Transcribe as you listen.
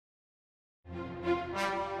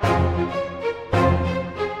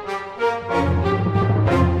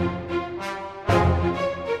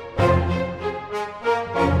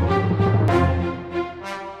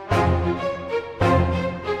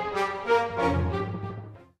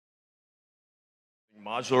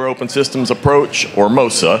Modular Open Systems Approach, or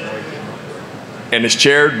MOSA, and is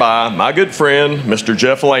chaired by my good friend, Mr.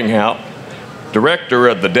 Jeff Langhout, Director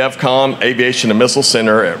of the DEVCOM Aviation and Missile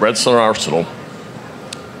Center at Redstone Arsenal.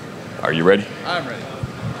 Are you ready? I'm ready.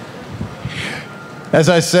 As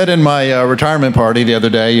I said in my retirement party the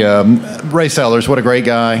other day, Ray Sellers, what a great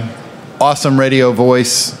guy. Awesome radio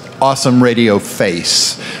voice, awesome radio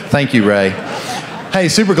face. Thank you, Ray. Hey,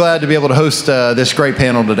 super glad to be able to host this great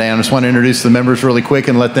panel today. I just want to introduce the members really quick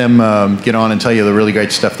and let them get on and tell you the really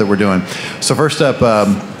great stuff that we're doing. So first up,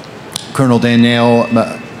 Colonel Danielle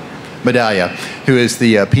Medaglia, who is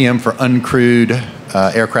the PM for Uncrewed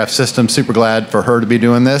Aircraft Systems. Super glad for her to be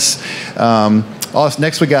doing this.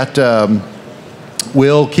 Next we got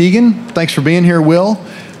Will Keegan. Thanks for being here, Will.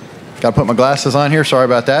 Got to put my glasses on here, sorry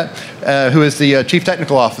about that. Who is the Chief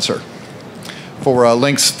Technical Officer for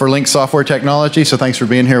Lynx Software Technology. So thanks for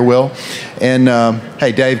being here, Will. And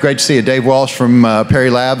hey, Dave, great to see you. Dave Walsh from Perry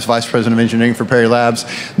Labs, Vice President of Engineering for Perry Labs.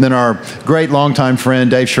 And then our great longtime friend,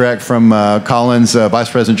 Dave Schreck from Collins, Vice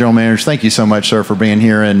President General Manager. Thank you so much, sir, for being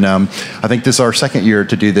here. And I think this is our second year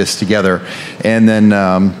to do this together. And then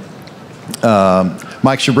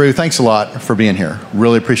Mike Shabrew, thanks a lot for being here.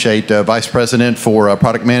 Really appreciate Vice President for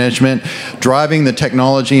Product Management, driving the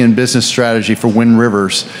technology and business strategy for Wind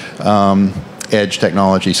River's Edge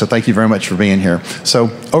technology. So thank you very much for being here. So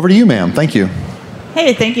over to you, ma'am. Thank you.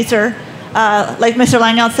 Hey, thank you, sir. Like Mr.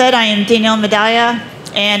 Langhout said, I am Danielle Medaglia,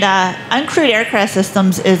 and uncrewed aircraft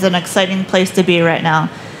systems is an exciting place to be right now.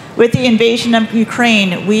 With the invasion of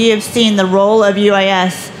Ukraine, we have seen the role of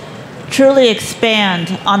UAS truly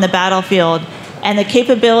expand on the battlefield, and the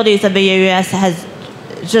capabilities of the UAS has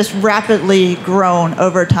just rapidly grown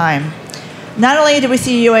over time. Not only do we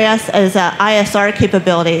see UAS as an ISR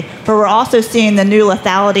capability, but we're also seeing the new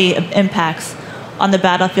lethality impacts on the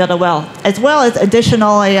battlefield as well as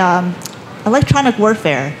additional electronic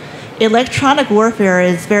warfare. Electronic warfare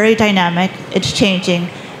is very dynamic, it's changing,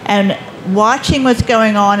 and watching what's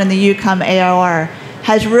going on in the EUCOM AOR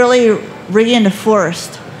has really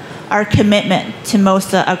reinforced our commitment to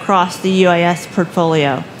MOSA across the UAS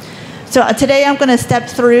portfolio. So today I'm going to step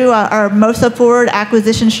through our MOSA forward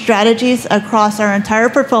acquisition strategies across our entire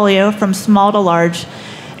portfolio from small to large.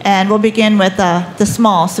 And we'll begin with the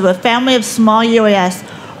small. So a family of small UAS.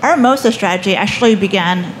 Our MOSA strategy actually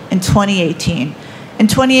began in 2018. In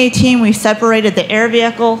 2018, we separated the air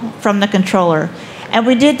vehicle from the controller. And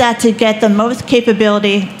we did that to get the most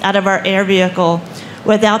capability out of our air vehicle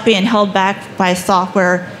without being held back by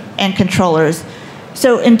software and controllers.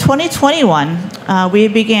 So in 2021, we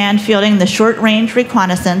began fielding the short-range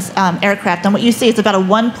reconnaissance aircraft, and what you see is about a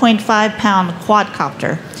 1.5-pound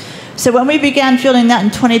quadcopter. So when we began fielding that in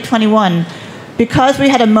 2021, because we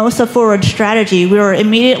had a MOSA forward strategy, we were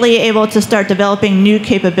immediately able to start developing new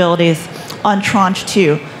capabilities on Tranche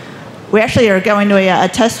 2. We actually are going to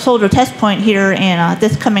a soldier test point here in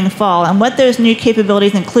this coming fall, and what those new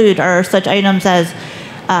capabilities include are such items as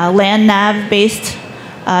land nav-based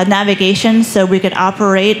navigation, so we could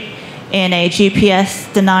operate in a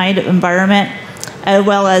GPS-denied environment, as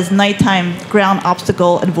well as nighttime ground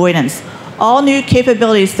obstacle avoidance. All new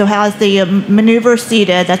capabilities, so has the maneuver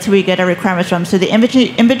seated, that's who we get our requirements from. So the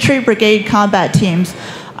infantry brigade combat teams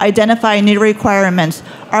identify new requirements.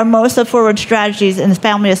 Our MOSA forward strategies in the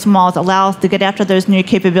family of smalls allow us to get after those new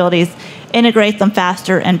capabilities, integrate them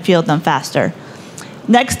faster, and field them faster.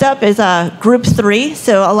 Next up is Group 3.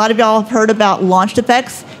 So a lot of y'all have heard about launched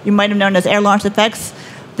effects. You might have known as air launched effects,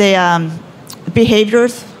 the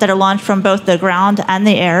behaviors that are launched from both the ground and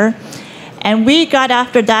the air. And we got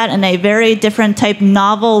after that in a very different type,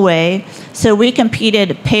 novel way. So we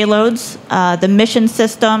competed payloads, the mission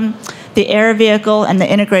system, the air vehicle, and the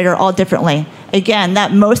integrator all differently. Again,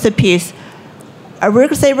 that MOSA piece, we're going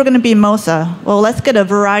to say we're going to be MOSA. Well, let's get a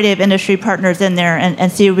variety of industry partners in there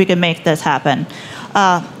and see if we can make this happen.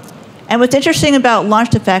 And what's interesting about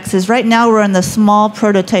launched effects is right now we're in the small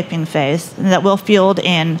prototyping phase that we'll field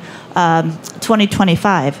in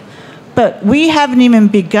 2025. But we haven't even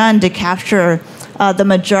begun to capture the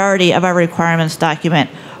majority of our requirements document.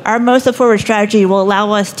 Our MOSA forward strategy will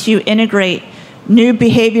allow us to integrate new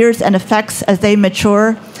behaviors and effects as they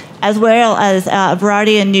mature, as well as a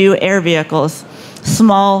variety of new air vehicles,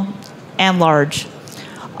 small and large.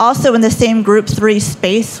 Also in the same Group 3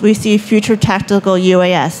 space, we see future tactical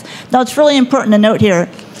UAS. Now it's really important to note here,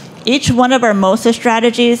 each one of our MOSA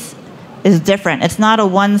strategies is different. It's not a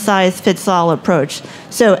one-size-fits-all approach.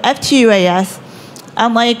 So F2UAS,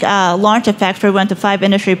 unlike launch effects where we went to 5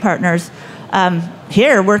 industry partners,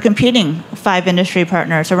 Here, we're competing 5 industry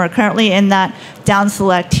partners, and we're currently in that down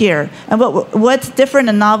select here. And what's different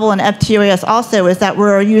and novel in FTOAS also is that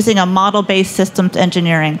we're using a model-based systems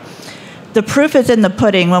engineering. The proof is in the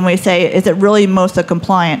pudding when we say, is it really MOSA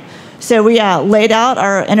compliant? So we laid out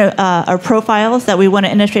our profiles that we want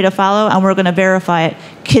an industry to follow, and we're going to verify it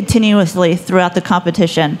continuously throughout the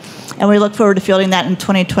competition. And we look forward to fielding that in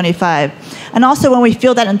 2025. And also when we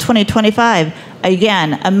field that in 2025,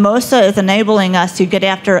 again, MOSA is enabling us to get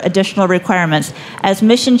after additional requirements. As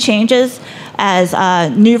mission changes, as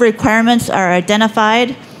new requirements are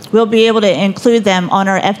identified, we'll be able to include them on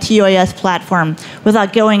our FTOAS platform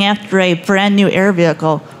without going after a brand new air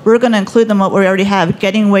vehicle. We're going to include them what we already have,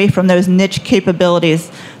 getting away from those niche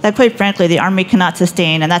capabilities that, quite frankly, the Army cannot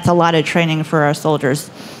sustain, and that's a lot of training for our soldiers.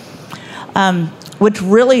 What's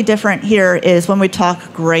really different here is when we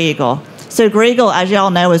talk Gray Eagle. So Gray Eagle, as you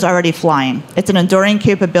all know, is already flying. It's an enduring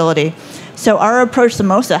capability. So our approach to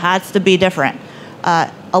MOSA has to be different.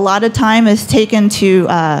 A lot of time is taken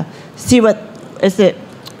to see what is the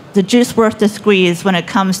juice worth the squeeze when it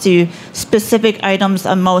comes to specific items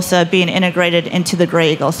of MOSA being integrated into the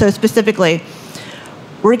Gray Eagle. So specifically,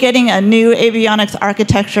 we're getting a new avionics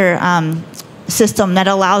architecture system that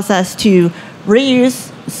allows us to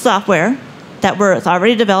reuse software that was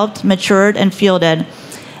already developed, matured, and fielded.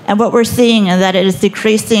 And what we're seeing is that it is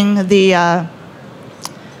decreasing the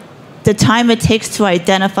time it takes to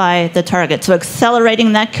identify the target. So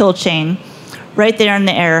accelerating that kill chain right there in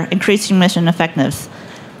the air, increasing mission effectiveness.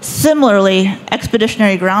 Similarly,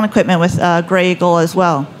 expeditionary ground equipment with Gray Eagle as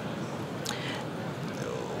well.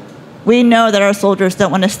 We know that our soldiers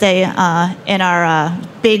don't want to stay in our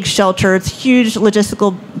big shelters, huge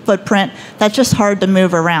logistical footprint. That's just hard to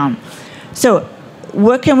move around. So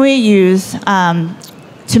what can we use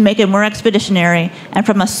to make it more expeditionary and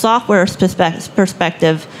from a software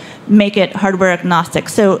perspective, make it hardware agnostic?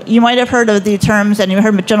 So you might have heard of the terms, and you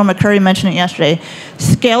heard General McCurry mention it yesterday,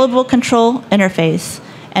 scalable control interface,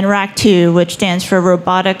 and RAC2, which stands for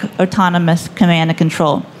Robotic Autonomous Command and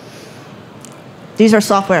Control. These are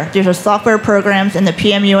software. These are software programs in the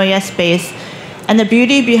PMUAS space, and the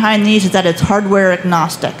beauty behind these is that it's hardware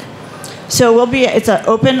agnostic. So it's an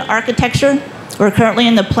open architecture. We're currently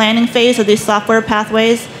in the planning phase of these software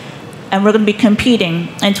pathways, and we're going to be competing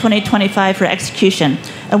in 2025 for execution.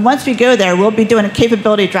 And once we go there, we'll be doing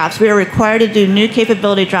capability drops. We are required to do new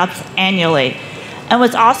capability drops annually. And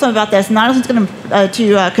what's awesome about this, not only is it going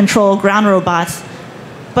to control ground robots,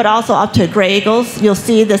 but also up to Gray Eagles. You'll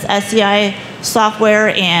see this SCI software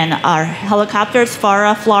in our helicopters,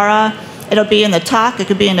 FARA, FLARA. It'll be in the TOC, it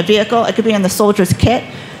could be in the vehicle, it could be in the soldier's kit.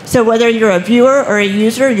 So whether you're a viewer or a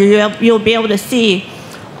user, you'll be able to see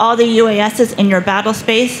all the UASs in your battle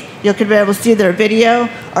space. You'll be able to see their video,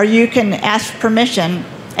 or you can ask permission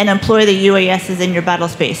and employ the UASs in your battle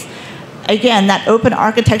space. Again, that open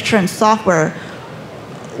architecture and software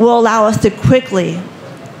will allow us to quickly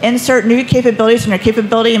insert new capabilities in our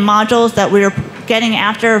capability modules that we're getting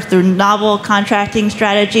after through novel contracting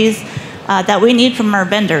strategies that we need from our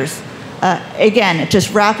vendors. Again,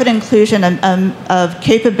 just rapid inclusion of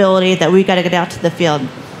capability that we got to get out to the field.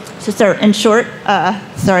 So in short,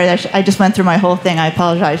 sorry, I just went through my whole thing. I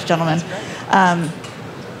apologize, gentlemen.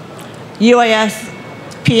 UAS,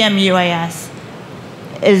 PMUAS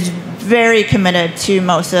is very committed to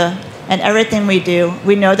MOSA and everything we do.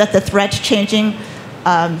 We know that the threat's changing,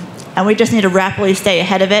 and we just need to rapidly stay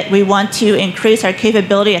ahead of it. We want to increase our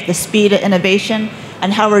capability at the speed of innovation,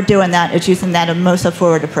 and how we're doing that is using that MOSA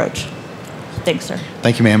forward approach. Thanks, sir.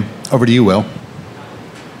 Thank you, ma'am. Over to you, Will.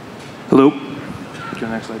 Hello. Go to the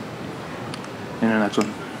next slide. And the next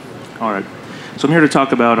one. All right. So I'm here to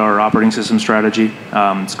talk about our operating system strategy.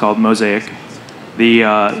 It's called Mosaic.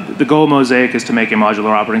 The goal of Mosaic is to make a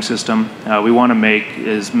modular operating system. We want to make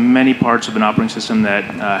as many parts of an operating system that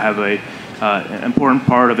have an important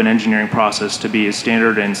part of an engineering process to be as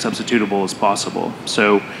standard and substitutable as possible.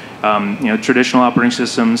 So traditional operating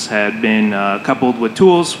systems had been coupled with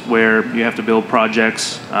tools where you have to build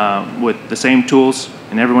projects with the same tools,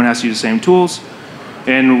 and everyone has to use the same tools.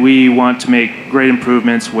 And we want to make great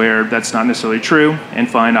improvements where that's not necessarily true, and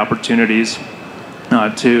find opportunities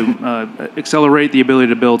to accelerate the ability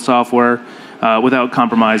to build software without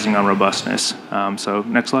compromising on robustness. So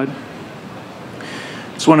next slide.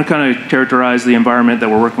 Just want to kind of characterize the environment that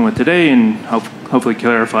we're working with today and hopefully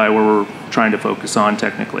clarify where we're trying to focus on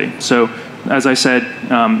technically. So as I said,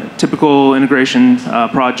 typical integration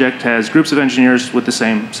project has groups of engineers with the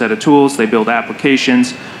same set of tools. They build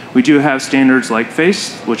applications. We do have standards like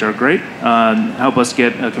FACE, which are great, help us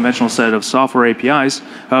get a conventional set of software APIs.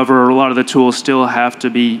 However, a lot of the tools still have to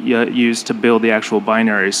be used to build the actual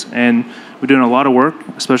binaries. And we're doing a lot of work,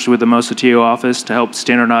 especially with the MOSA TO office, to help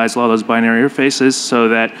standardize a lot of those binary interfaces so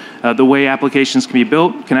that the way applications can be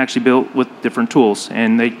built can actually be built with different tools.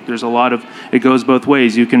 And there's a lot of, it goes both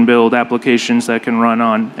ways. You can build applications that can run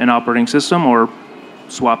on an operating system or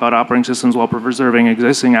swap out operating systems while preserving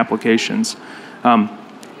existing applications.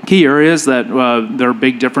 Key areas that there are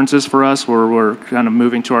big differences for us, where we're kind of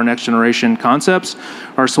moving to our next generation concepts,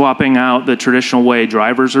 are swapping out the traditional way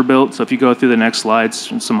drivers are built. So if you go through the next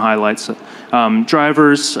slides, some highlights.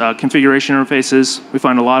 Drivers, configuration interfaces, we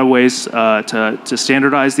find a lot of ways to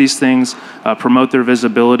standardize these things, promote their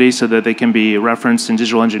visibility so that they can be referenced in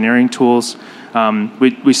digital engineering tools.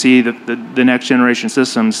 We see the next generation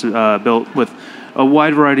systems built with a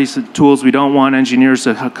wide variety of tools. We don't want engineers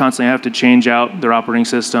to constantly have to change out their operating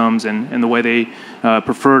systems and the way they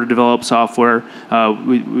prefer to develop software.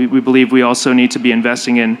 We believe we also need to be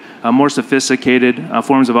investing in more sophisticated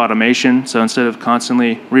forms of automation. So instead of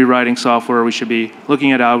constantly rewriting software, we should be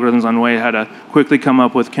looking at algorithms on the way how to quickly come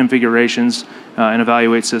up with configurations and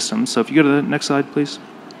evaluate systems. So if you go to the next slide, please.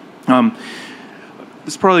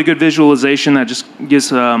 This is probably a good visualization that just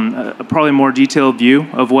gives a probably more detailed view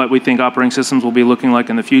of what we think operating systems will be looking like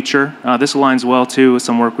in the future. This aligns well, too, with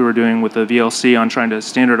some work we were doing with the VLC on trying to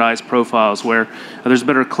standardize profiles where there's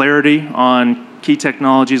better clarity on key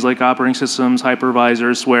technologies like operating systems,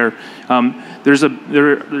 hypervisors, where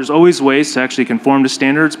there's always ways to actually conform to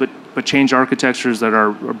standards, but change architectures that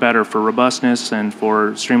are better for robustness and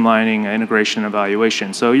for streamlining integration and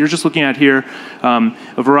evaluation. So you're just looking at here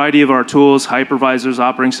a variety of our tools, hypervisors,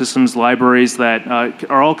 operating systems, libraries that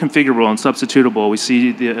are all configurable and substitutable. We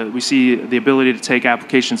see the ability to take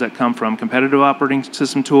applications that come from competitive operating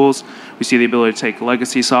system tools. We see the ability to take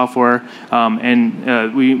legacy software,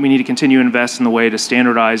 and we need to continue to invest in the way to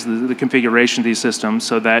standardize the configuration of these systems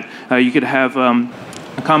so that you could have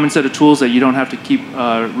a common set of tools that you don't have to keep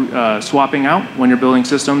swapping out when you're building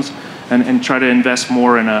systems, and try to invest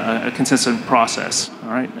more in a consistent process. All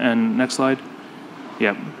right, and next slide.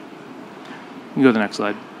 Yeah, you can go to the next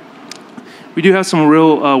slide. We do have some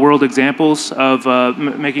real world examples of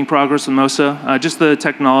making progress with MOSA. Just the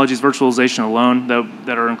technologies, virtualization alone,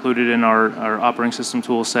 that are included in our operating system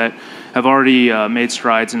tool set have already made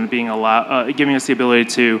strides in being giving us the ability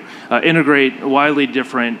to integrate widely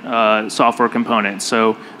different software components.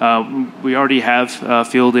 So we already have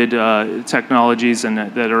fielded technologies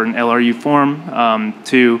that are in LRU form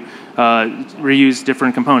to reuse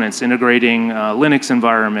different components, integrating Linux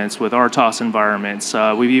environments with RTOS environments.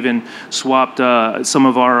 We've even swapped some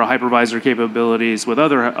of our hypervisor capabilities with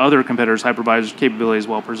other competitors' hypervisor capabilities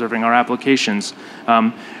while preserving our applications.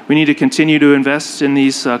 We need to continue to invest in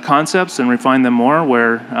these concepts and refine them more,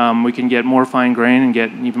 where we can get more fine grain and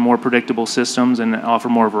get even more predictable systems and offer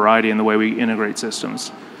more variety in the way we integrate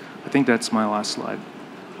systems. I think that's my last slide.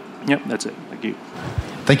 Yep, that's it. Thank you.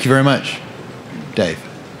 Thank you very much, Dave.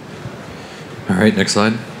 All right, next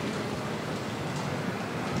slide.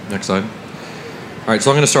 Next slide. All right,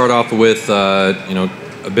 so I'm going to start off with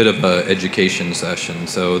a bit of an education session.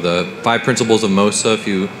 So the 5 principles of MOSA, if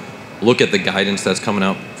you look at the guidance that's coming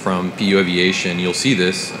out from PU Aviation, you'll see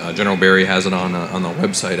this. General Barry has it on the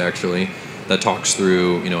website, actually, that talks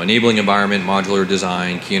through enabling environment, modular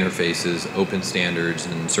design, key interfaces, open standards,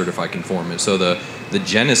 and certified conformance. So the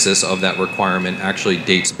genesis of that requirement actually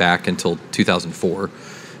dates back until 2004.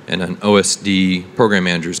 And an OSD program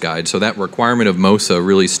manager's guide. So that requirement of MOSA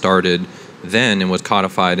really started then and was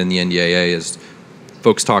codified in the NDAA. As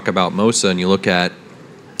folks talk about MOSA and you look at,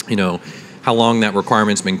 how long that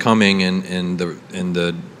requirement's been coming and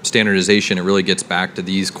the standardization, it really gets back to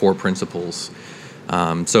these core principles.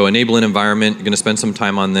 So enable an environment, you're going to spend some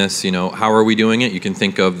time on this. How are we doing it? You can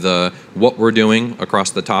think of the what we're doing across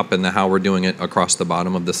the top and the how we're doing it across the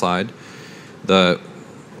bottom of the slide.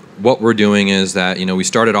 What we're doing is that we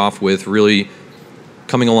started off with really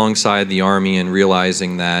coming alongside the Army and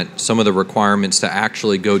realizing that some of the requirements to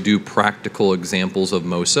actually go do practical examples of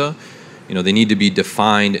MOSA, they need to be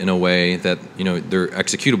defined in a way that they're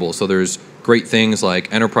executable. So there's great things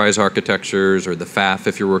like enterprise architectures, or the FAF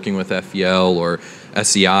if you're working with FEL, or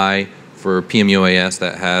SEI for PMUAS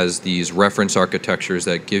that has these reference architectures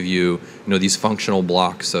that give you these functional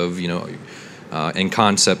blocks of and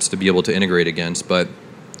concepts to be able to integrate against. But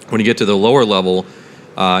when you get to the lower level,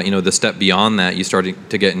 the step beyond that, you start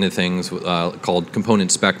to get into things called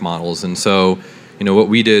component spec models. And so, what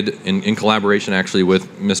we did in collaboration actually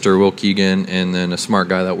with Mr. Will Keegan and then a smart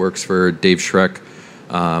guy that works for Dave Schreck,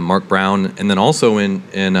 Mark Brown, and then also in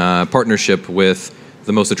partnership with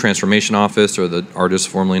the MOSA Transformation Office, or the artist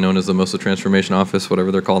formerly known as the MOSA Transformation Office,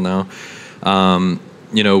 whatever they're called now.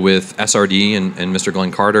 with SRD and Mr.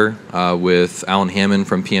 Glenn Carter, with Alan Hammond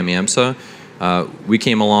from PM AMSA, we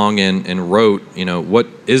came along and wrote, what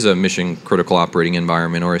is a mission critical operating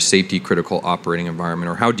environment or a safety critical operating environment,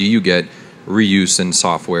 or how do you get reuse in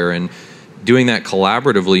software? And doing that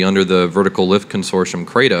collaboratively under the Vertical Lift Consortium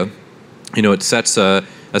CRADA, it sets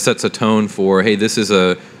a tone for, hey, this is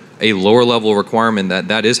a lower level requirement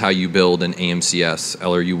that is how you build an AMCS,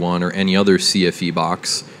 LRU1, or any other CFE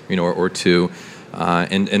box, or two.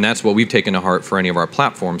 And that's what we've taken to heart for any of our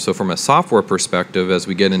platforms. So from a software perspective, as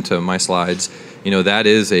we get into my slides, that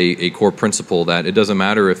is a core principle that it doesn't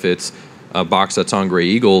matter if it's a box that's on Gray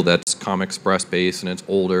Eagle that's COM Express based and it's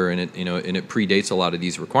older and it predates a lot of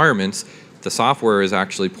these requirements. The software is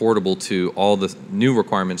actually portable to all the new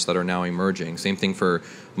requirements that are now emerging. Same thing for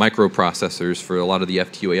microprocessors for a lot of the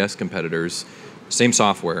FTUAS competitors. Same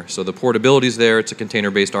software. So the portability is there. It's a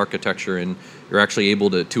container-based architecture, and you're actually able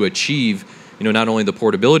to achieve not only the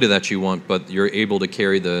portability that you want, but you're able to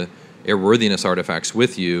carry the airworthiness artifacts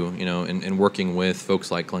with you, and working with folks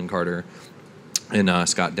like Glenn Carter and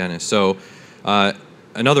Scott Dennis. So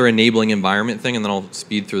another enabling environment thing, and then I'll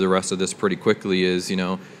speed through the rest of this pretty quickly, is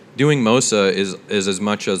doing MOSA is as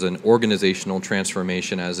much as an organizational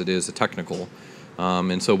transformation as it is a technical.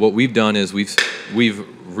 And so what we've done is we've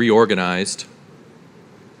reorganized.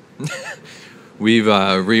 We've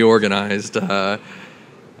reorganized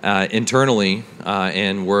internally,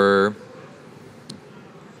 and we're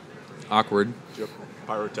awkward.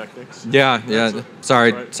 Pyrotechnics. Yeah.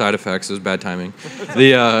 Sorry, right. Side effects. It was bad timing.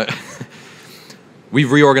 We've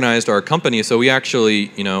reorganized our company, so we actually,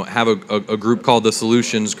 have a group called the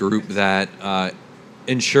Solutions Group that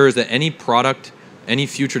ensures that any product, any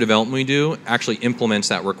future development we do actually implements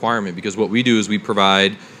that requirement. Because what we do is we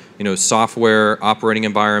provide, software operating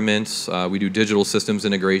environments. We do digital systems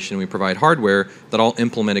integration. We provide hardware that all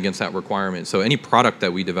implement against that requirement. So any product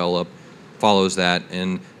that we develop follows that,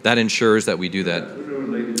 and that ensures that we do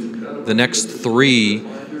that. The next three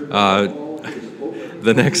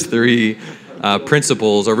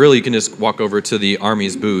principles are really, you can just walk over to the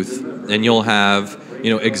Army's booth and you'll have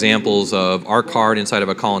examples of our card inside of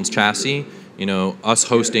a Collins chassis, us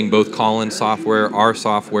hosting both Collins software, our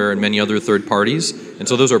software, and many other third parties. And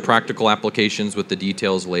so those are practical applications with the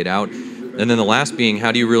details laid out. And then the last being,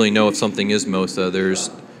 how do you really know if something is MOSA? There's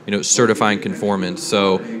certifying conformance.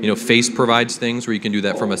 So FACE provides things where you can do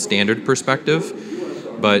that from a standard perspective.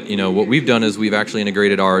 But what we've done is we've actually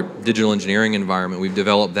integrated our digital engineering environment. We've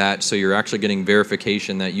developed that so you're actually getting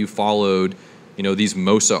verification that you followed these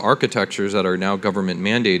MOSA architectures that are now government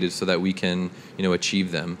mandated, so that we can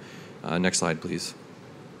achieve them. Next slide, please.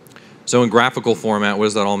 So in graphical format, what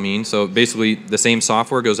does that all mean? So basically, the same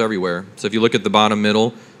software goes everywhere. So if you look at the bottom middle,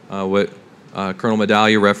 what Colonel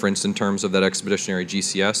Medallia referenced in terms of that expeditionary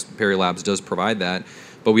GCS, Perry Labs does provide that.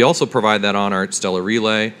 But we also provide that on our Stellar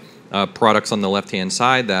Relay, products on the left-hand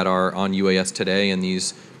side that are on UAS today in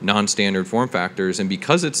these non-standard form factors. And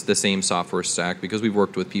because it's the same software stack, because we've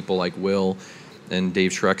worked with people like Will and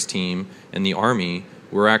Dave Schreck's team and the Army,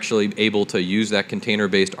 we're actually able to use that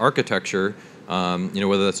container-based architecture,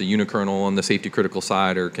 whether that's a unikernel on the safety critical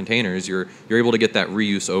side or containers, you're able to get that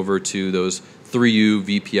reuse over to those 3U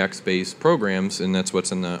VPX-based programs, and that's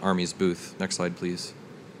what's in the Army's booth. Next slide, please.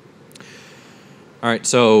 All right,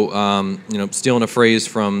 so stealing a phrase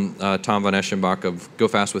from Tom von Eschenbach of "Go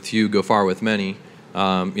fast with few, go far with many,"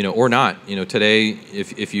 or not. Today,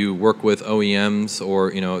 if you work with OEMs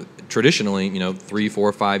or traditionally, 3,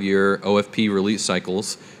 4, 5 year OFP release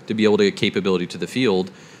cycles to be able to get capability to the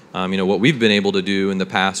field. What we've been able to do in the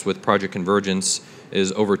past with Project Convergence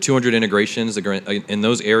is over 200 integrations in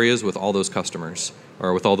those areas with all those customers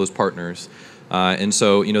or with all those partners. And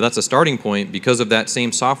so, that's a starting point. Because of that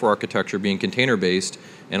same software architecture being container-based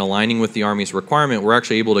and aligning with the Army's requirement, we're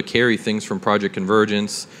actually able to carry things from Project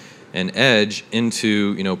Convergence and Edge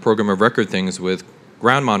into, program of record things with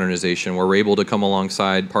ground modernization, where we're able to come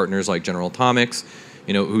alongside partners like General Atomics,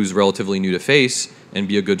 who's relatively new to FACE, and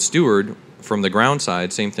be a good steward from the ground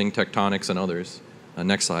side. Same thing, Tectonics and others.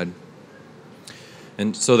 Next slide.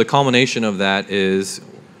 And so the culmination of that is,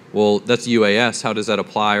 well, that's UAS. How does that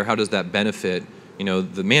apply, or how does that benefit,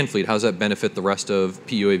 the man fleet? How does that benefit the rest of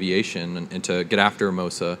PU Aviation and to get after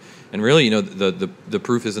MOSA? And really, the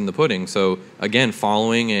proof is in the pudding. So again,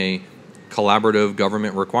 following a collaborative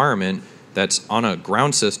government requirement that's on a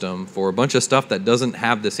ground system for a bunch of stuff that doesn't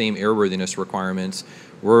have the same airworthiness requirements,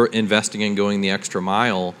 we're investing in going the extra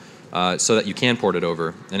mile so that you can port it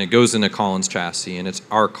over. And it goes in a Collins chassis, and it's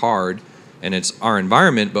our card, and it's our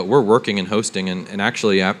environment, but we're working and hosting. And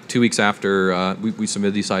actually, 2 weeks after we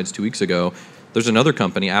submitted these slides 2 weeks ago, there's another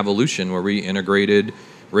company, Aviation, where we integrated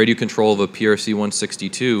radio control of a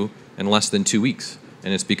PRC-162 in less than 2 weeks.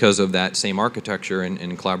 And it's because of that same architecture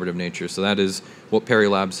and collaborative nature. So that is what Perry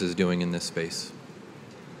Labs is doing in this space.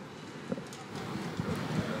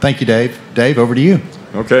 Thank you, Dave. Dave, over to you.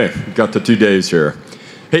 Okay, got the 2 days here.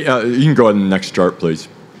 Hey, you can go on the next chart, please.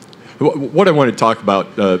 What I want to talk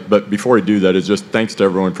about, but before I do that, is just thanks to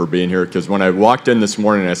everyone for being here, because when I walked in this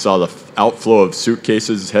morning, I saw the outflow of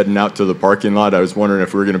suitcases heading out to the parking lot. I was wondering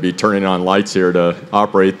if we were going to be turning on lights here to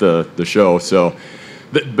operate the show. So,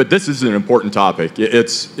 but this is an important topic.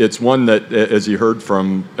 It's one that, as you heard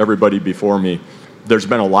from everybody before me, there's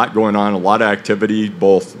been a lot going on, a lot of activity,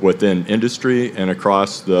 both within industry and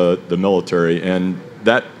across the military, and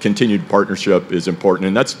that continued partnership is important,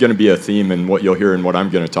 and that's going to be a theme in what you'll hear and what I'm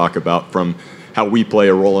going to talk about from how we play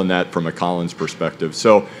a role in that from a Collins perspective.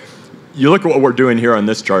 So you look at what we're doing here on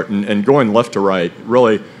this chart, and going left to right,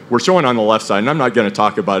 really, we're showing on the left side, and I'm not going to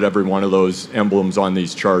talk about every one of those emblems on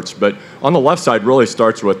these charts, but on the left side really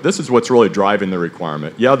starts with, this is what's really driving the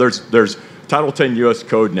requirement. Yeah, there's Title 10 U.S.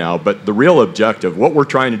 code now, but the real objective, what we're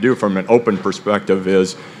trying to do from an open perspective,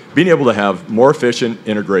 is being able to have more efficient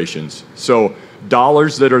integrations. So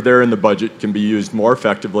dollars that are there in the budget can be used more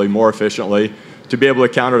effectively, more efficiently, to be able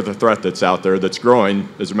to counter the threat that's out there, that's growing,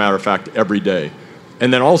 as a matter of fact, every day.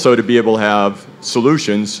 And then also to be able to have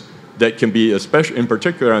solutions that can be, especially in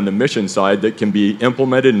particular on the mission side, that can be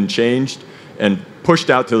implemented and changed and pushed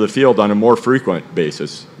out to the field on a more frequent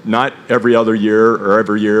basis. Not every other year or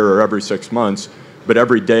every 6 months, but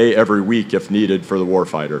every day, every week if needed for the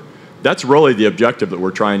warfighter. That's really the objective that we're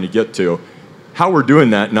trying to get to. How we're doing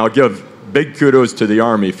that, and I'll give big kudos to the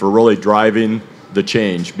Army for really driving the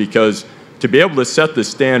change, because to be able to set the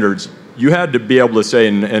standards, you had to be able to say,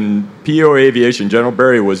 and PO Aviation, General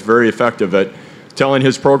Berry was very effective at telling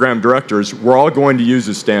his program directors, we're all going to use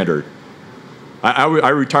the standard. I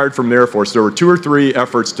retired from the Air Force. There were 2 or 3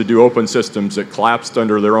 efforts to do open systems that collapsed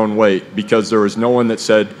under their own weight because there was no one that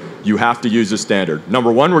said, you have to use the standard.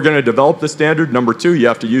 Number 1, we're going to develop the standard. Number 2, you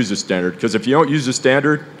have to use the standard, because if you don't use the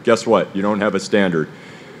standard, guess what? You don't have a standard.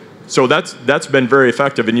 So that's been very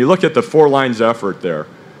effective. And you look at the 4 lines of effort there: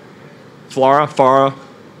 FLRAA, FARA,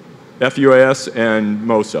 FUAS, and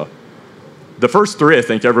MOSA. The first 3, I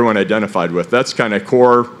think everyone identified with. That's kind of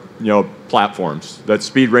core, platforms. That's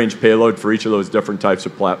speed, range, payload for each of those different types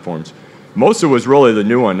of platforms. MOSA was really the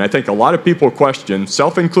new one. I think a lot of people question,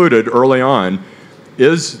 self-included early on,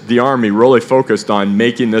 is the Army really focused on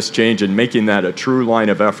making this change and making that a true line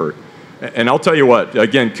of effort? And I'll tell you what,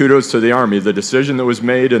 again, kudos to the Army. The decision that was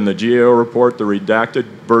made in the GAO report, the redacted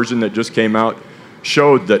version that just came out,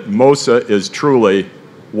 showed that MOSA is truly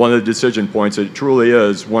one of the decision points. It truly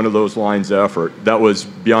is one of those lines of effort. That was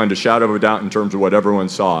beyond a shadow of a doubt in terms of what everyone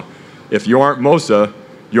saw. If you aren't MOSA,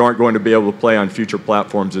 you aren't going to be able to play on future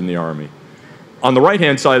platforms in the Army. On the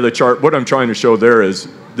right-hand side of the chart, what I'm trying to show there is,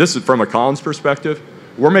 this is from a Collins perspective.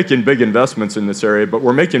 We're making big investments in this area, but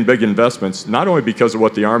we're making big investments not only because of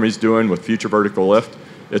what the Army's doing with future vertical lift,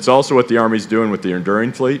 it's also what the Army's doing with the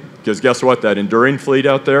enduring fleet. Because guess what? That enduring fleet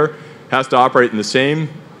out there has to operate in the same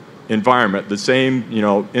environment, the same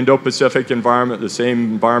Indo-Pacific environment, the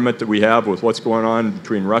same environment that we have with what's going on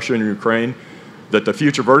between Russia and Ukraine, that the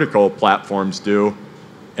future vertical platforms do,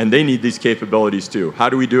 and they need these capabilities too. How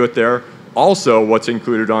do we do it there? Also, what's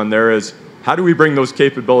included on there is, how do we bring those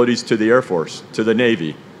capabilities to the Air Force, to the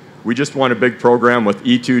Navy? We just won a big program with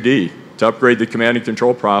E2D to upgrade the command and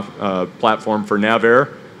control platform for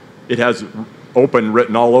NavAir. It has open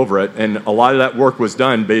written all over it, and a lot of that work was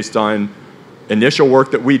done based on initial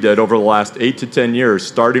work that we did over the last 8 to 10 years,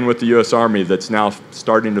 starting with the U.S. Army, that's now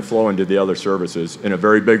starting to flow into the other services in a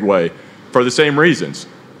very big way, for the same reasons.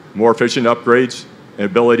 More efficient upgrades, and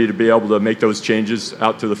ability to be able to make those changes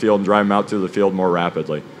out to the field and drive them out to the field more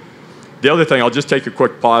rapidly. The other thing, I'll just take a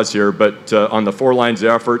quick pause here, but on the 4 lines of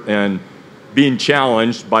effort and being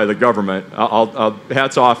challenged by the government, I'll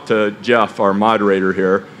hats off to Jeff, our moderator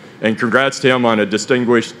here, and congrats to him on a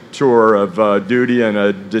distinguished tour of duty and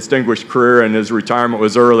a distinguished career, and his retirement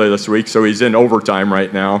was early this week, so he's in overtime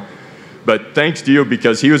right now. But thanks to you,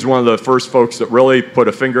 because he was one of the first folks that really put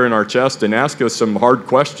a finger in our chest and asked us some hard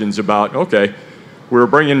questions about, okay, we're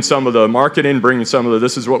bringing some of the marketing, bringing some of the,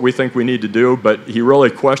 this is what we think we need to do, but he really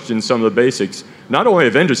questioned some of the basics, not only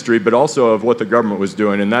of industry, but also of what the government was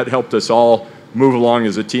doing, and that helped us all move along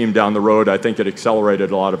as a team down the road. I think it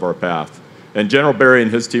accelerated a lot of our path. And General Berry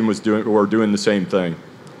and his team were doing the same thing.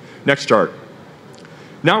 Next chart.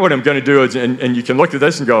 Now what I'm going to do is, and you can look at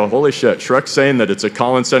this and go, holy shit, Shrek's saying that it's a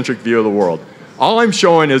Collins-centric view of the world. All I'm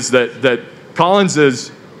showing is that Collins is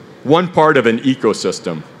one part of an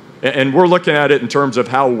ecosystem. And we're looking at it in terms of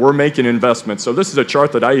how we're making investments. So this is a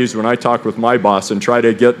chart that I use when I talk with my boss and try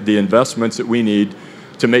to get the investments that we need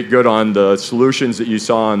to make good on the solutions that you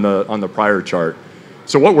saw on the prior chart.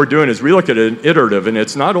 So what we're doing is we look at an iterative, and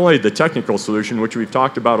it's not only the technical solution, which we've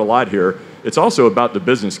talked about a lot here, it's also about the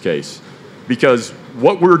business case. Because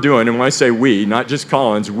what we're doing, and when I say we, not just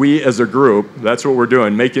Collins, we as a group, that's what we're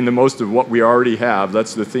doing, making the most of what we already have.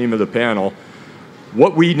 That's the theme of the panel.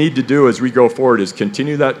 What we need to do as we go forward is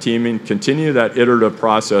continue that teaming, continue that iterative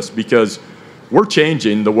process, because we're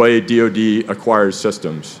changing the way DoD acquires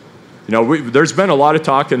systems. You know, there's been a lot of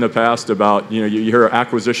talk in the past about, you hear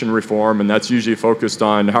acquisition reform, and that's usually focused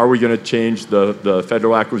on how are we going to change the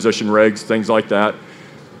federal acquisition regs, things like that.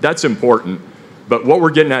 That's important. But what we're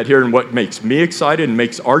getting at here and what makes me excited and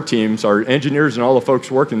makes our teams, our engineers and all the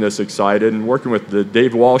folks working this excited, and working with the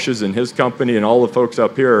Dave Walsh's and his company and all the folks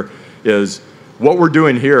up here, is what we're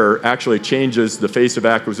doing here actually changes the face of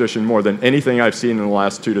acquisition more than anything I've seen in the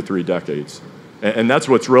last 2 to 3 decades. And that's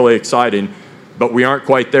what's really exciting. But we aren't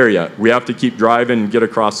quite there yet. We have to keep driving and get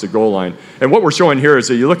across the goal line. And what we're showing here is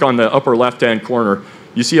that you look on the upper left-hand corner,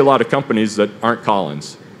 you see a lot of companies that aren't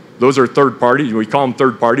Collins. Those are third parties. We call them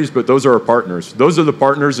third parties, but those are our partners. Those are the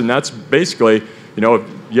partners, and that's basically, if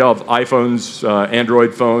you have iPhones,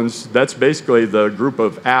 Android phones, that's basically the group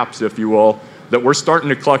of apps, if you will, that we're starting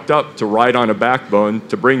to collect up to ride on a backbone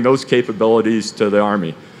to bring those capabilities to the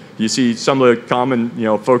Army. You see some of the common,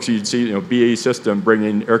 folks you'd see, BAE System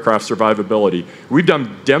bringing aircraft survivability. We've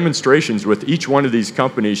done demonstrations with each one of these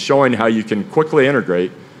companies showing how you can quickly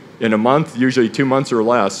integrate in a month, usually 2 months or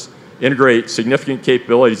less, integrate significant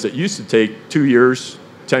capabilities that used to take 2 years,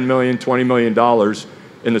 $10 million, $20 million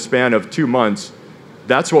in the span of 2 months.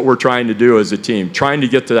 That's what we're trying to do as a team, trying to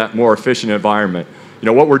get to that more efficient environment.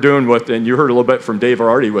 What we're doing with, and you heard a little bit from Dave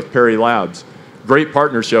already with Perry Labs, great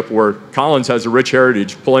partnership where Collins has a rich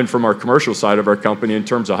heritage pulling from our commercial side of our company in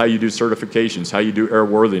terms of how you do certifications, how you do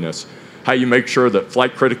airworthiness, how you make sure that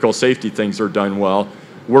flight critical safety things are done well.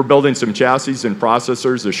 We're building some chassis and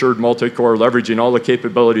processors, assured multi-core, leveraging all the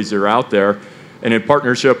capabilities that are out there. And in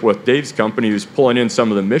partnership with Dave's company, who's pulling in some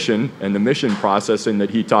of the mission and the mission processing that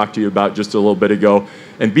he talked to you about just a little bit ago,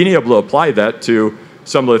 and being able to apply that to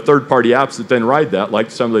some of the third-party apps that then ride that, like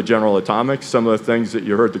some of the General Atomics, some of the things that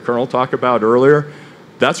you heard the Colonel talk about earlier.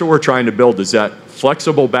 That's what we're trying to build, is that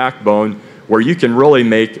flexible backbone where you can really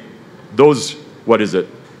make those,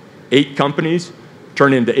 8 companies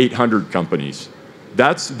turn into 800 companies.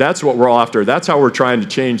 That's what we're all after. That's how we're trying to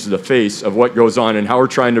change the face of what goes on and how we're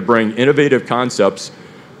trying to bring innovative concepts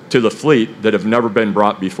to the fleet that have never been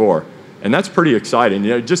brought before. And that's pretty exciting.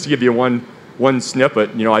 Just to give you one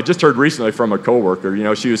snippet, I just heard recently from a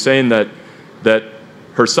coworker, she was saying that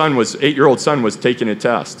her son was, 8-year-old son was taking a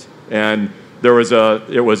test. And it was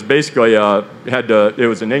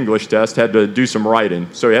an English test, had to do some writing.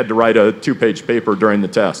 So he had to write a 2-page paper during the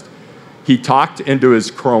test. He talked into his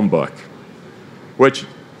Chromebook, which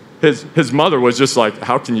his mother was just like,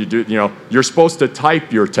 how can you do, you're supposed to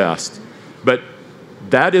type your test. But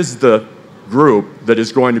that is the group that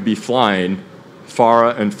is going to be flying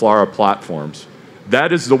FARA and FLRAA platforms.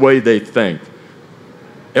 That is the way they think.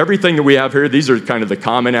 Everything that we have here, these are kind of the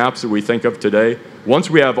common apps that we think of today. Once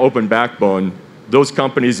we have open backbone, those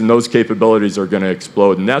companies and those capabilities are going to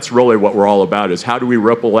explode. And that's really what we're all about, is how do we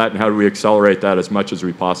ripple that and how do we accelerate that as much as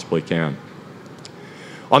we possibly can.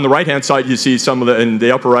 On the right-hand side, you see some of the, in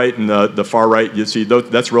the upper right and the far right, you see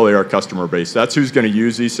that's really our customer base. That's who's going to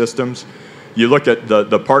use these systems. You look at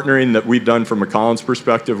the partnering that we've done from a Collins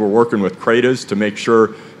perspective. We're working with CRADAs to make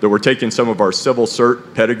sure that we're taking some of our civil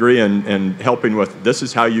cert pedigree and helping with, this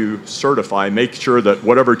is how you certify, make sure that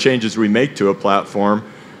whatever changes we make to a platform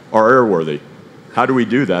are airworthy. How do we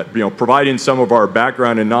do that? Providing some of our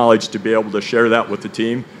background and knowledge to be able to share that with the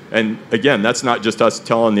team. And again, that's not just us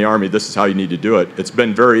telling the Army, this is how you need to do it. It's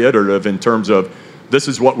been very iterative in terms of, this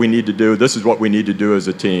is what we need to do, this is what we need to do as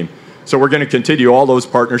a team. So we're going to continue all those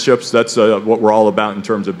partnerships. That's what we're all about in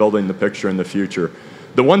terms of building the picture in the future.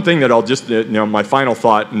 The one thing that I'll just, my final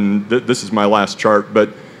thought, and this is my last chart,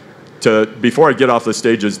 but before I get off the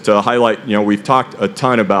stage is to highlight, we've talked a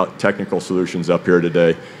ton about technical solutions up here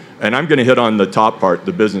today. And I'm going to hit on the top part,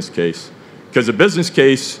 the business case. Because the business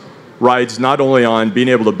case rides not only on being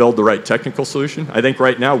able to build the right technical solution. I think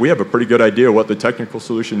right now we have a pretty good idea what the technical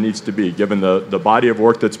solution needs to be, given the body of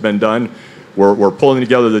work that's been done. We're pulling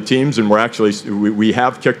together the teams, and we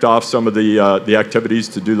have kicked off some of the activities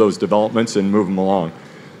to do those developments and move them along.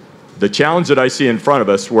 The challenge that I see in front of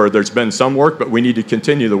us, where there's been some work, but we need to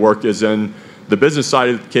continue the work, is in the business side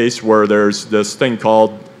of the case, where there's this thing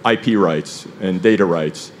called IP rights and data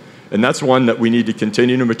rights. And that's one that we need to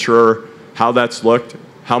continue to mature, how that's looked,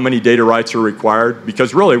 how many data rights are required,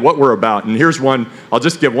 because really what we're about, and here's one, I'll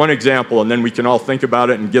just give one example and then we can all think about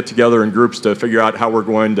it and get together in groups to figure out how we're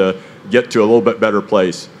going to get to a little bit better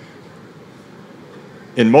place.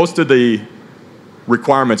 In most of the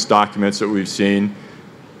requirements documents that we've seen,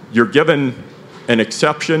 you're given an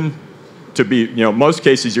exception to be, most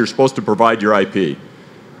cases you're supposed to provide your IP.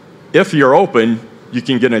 If you're open, you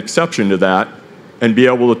can get an exception to that and be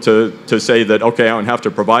able to say that, okay, I don't have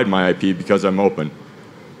to provide my IP because I'm open.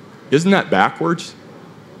 Isn't that backwards?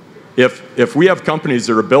 If we have companies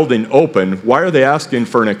that are building open, why are they asking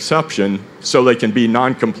for an exception so they can be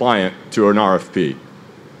non-compliant to an RFP?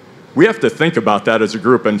 We have to think about that as a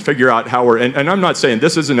group and figure out how we're, and I'm not saying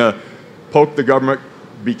this isn't a poke the government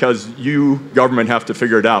because you, government, have to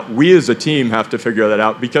figure it out. We as a team have to figure that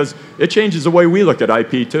out because it changes the way we look at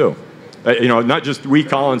IP too. Not just we,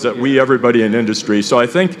 Collins, that we, everybody in industry. So I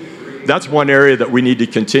think that's one area that we need to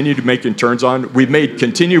continue to make turns on. We've made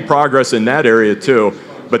continued progress in that area too,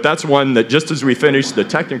 but that's one that just as we finish the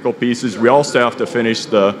technical pieces, we also have to finish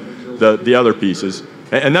the other pieces.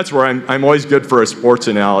 And that's where I'm always good for a sports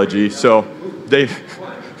analogy. So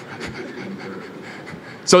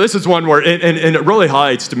so this is one where, and it really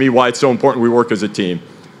highlights to me why it's so important we work as a team.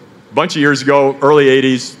 A bunch of years ago, early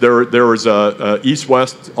 80s, there was a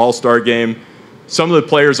East-West all-star game. Some of the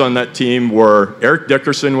players on that team were, Eric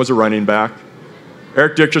Dickerson was a running back.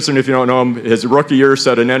 Eric Dickerson, if you don't know him, his rookie year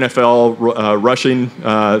set an NFL rushing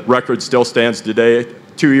record, still stands today.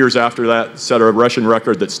 2 years after that, set a rushing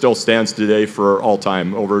record that still stands today for all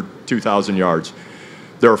time, over 2,000 yards.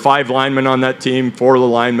 There were 5 linemen on that team. 4 of the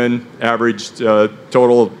linemen averaged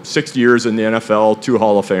total of 60 years in the NFL, 2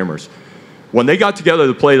 Hall of Famers. When they got together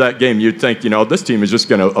to play that game, you'd think, this team is just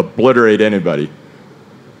going to obliterate anybody.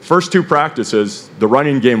 First 2 practices, the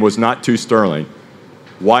running game was not too sterling.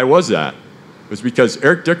 Why was that? It was because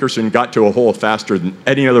Eric Dickerson got to a hole faster than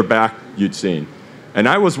any other back you'd seen. And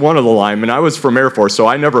I was one of the linemen. I was from Air Force, so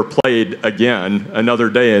I never played again another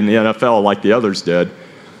day in the NFL like the others did.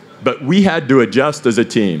 But we had to adjust as a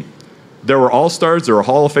team. There were all-stars, there were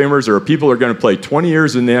Hall of Famers, there were people who are going to play 20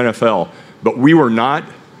 years in the NFL, but we were not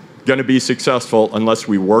going to be successful unless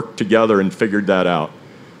we worked together and figured that out.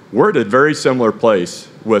 We're at a very similar place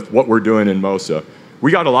with what we're doing in MOSA.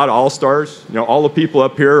 We got a lot of all-stars. All the people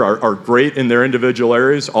up here are great in their individual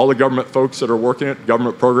areas. All the government folks that are working at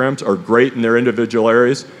government programs are great in their individual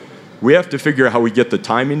areas. We have to figure out how we get the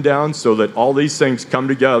timing down so that all these things come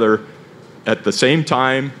together at the same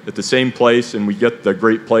time, at the same place, and we get the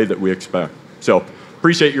great play that we expect. So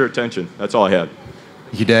appreciate your attention. That's all I had.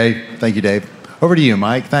 Thank you, Dave. Thank you, Dave. Over to you,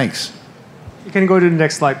 Mike. Thanks. You can go to the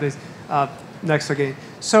next slide, please. Next again.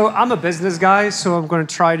 So I'm a business guy, so I'm going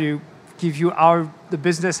to try to give you the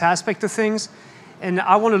business aspect of things. And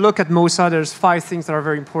I want to look at MOSA. There's 5 things that are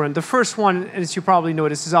very important. The first one, as you probably know,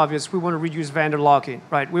 this is obvious. We want to reduce vendor lock-in,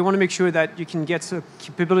 right? We want to make sure that you can get the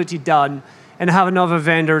capability done and have another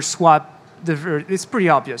vendor swap. It's pretty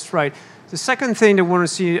obvious, right? The second thing that we want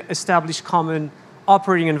to see, establish common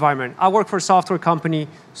operating environment. I work for a software company,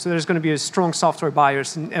 so there's going to be a strong software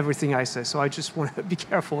bias in everything I say. So I just want to be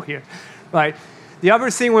careful here, right? The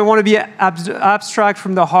other thing, we want to be abstract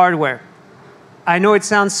from the hardware. I know it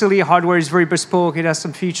sounds silly. Hardware is very bespoke. It has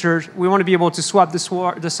some features. We want to be able to swap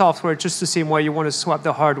the software just the same way you want to swap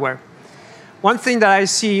the hardware. One thing that I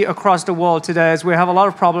see across the world today is we have a lot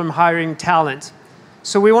of problem hiring talent.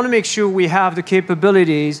 So we want to make sure we have the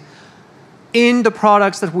capabilities in the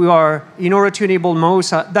products that we are in order to enable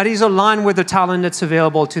MOSA that is aligned with the talent that's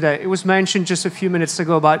available today. It was mentioned just a few minutes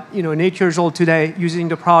ago about an 8 years old today using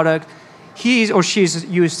the product he or she's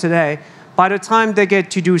used today. By the time they get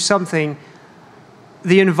to do something,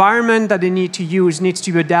 the environment that they need to use needs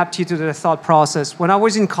to be adapted to their thought process. When I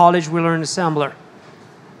was in college, we learned assembler.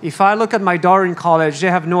 If I look at my daughter in college, they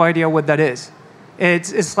have no idea what that is.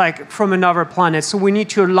 It's like from another planet. So we need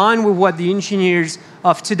to align with what the engineers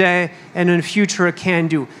of today and in the future can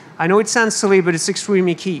do. I know it sounds silly, but it's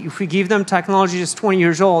extremely key. If we give them technology that's 20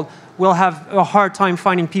 years old, we'll have a hard time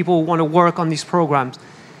finding people who want to work on these programs.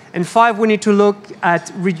 And 5, we need to look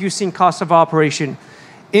at reducing cost of operation.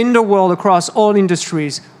 In the world, across all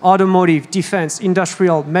industries, automotive, defense,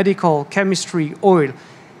 industrial, medical, chemistry, oil,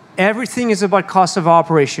 everything is about cost of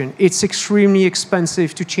operation. It's extremely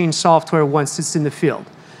expensive to change software once it's in the field.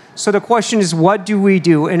 So the question is, what do we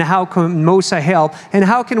do, and how can MOSA help, and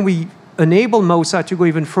how can we enable MOSA to go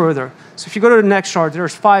even further? So if you go to the next chart,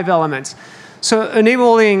 there's 5 elements. So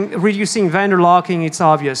enabling, reducing vendor locking, it's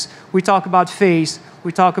obvious. We talk about FACE,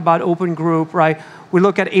 we talk about open group, right? We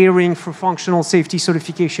look at A-Ring for functional safety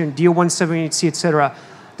certification, DO-178C, et cetera.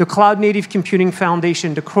 the Cloud Native Computing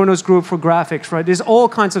Foundation, the Kronos Group for graphics, right? There's all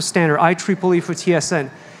kinds of standards, IEEE for TSN.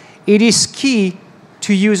 It is key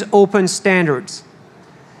to use open standards.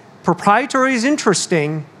 Proprietary is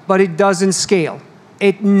interesting, but it doesn't scale.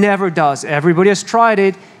 It never does. Everybody has tried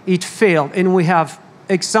it, it failed. And we have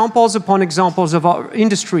examples upon examples of our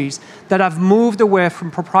industries that have moved away from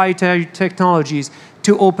proprietary technologies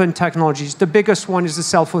to open technologies. The biggest one is the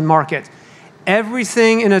cell phone market.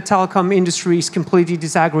 Everything in the telecom industry is completely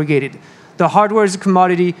disaggregated. The hardware is a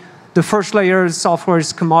commodity, the first layer of software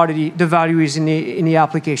is commodity, the value is in the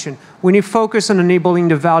application. We need to focus on enabling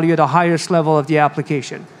the value at the highest level of the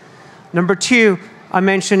application. Number two, I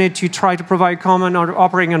mentioned it to try to provide common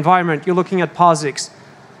operating environment. You're looking at POSIX.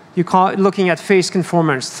 You're looking at phase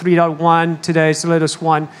conformance, 3.1 today is the latest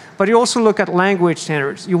one. But you also look at language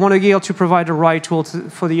standards. You want to be able to provide the right tool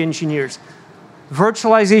for the engineers.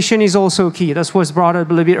 Virtualization is also key. That's what's brought up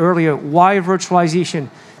a little bit earlier. Why virtualization?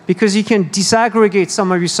 Because you can disaggregate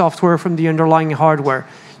some of your software from the underlying hardware.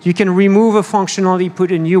 You can remove a functionality,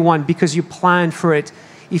 put a new one because you planned for it.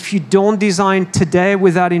 If you don't design today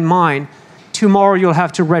with that in mind, tomorrow you'll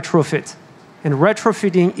have to retrofit. And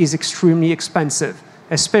retrofitting is extremely expensive,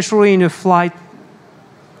 especially in a flying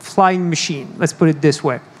machine, let's put it this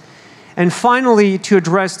way. And finally, to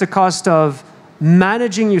address the cost of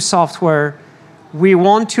managing your software, we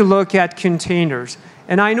want to look at containers.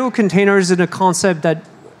 And I know containers is a concept that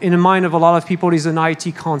in the mind of a lot of people is an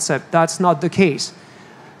IT concept. That's not the case.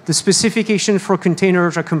 The specifications for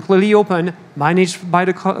containers are completely open, managed by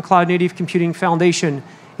the Cloud Native Computing Foundation.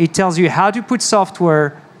 It tells you how to put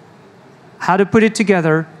software, how to put it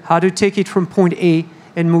together, how to take it from point A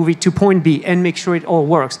and move it to point B and make sure it all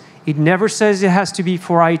works. It never says it has to be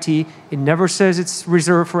for IT. It never says it's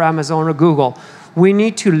reserved for Amazon or Google. We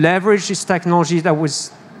need to leverage this technology that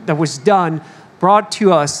was done, brought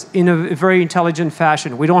to us in a very intelligent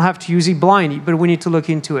fashion. We don't have to use it blindly, but we need to look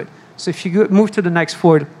into it. So if you move to the next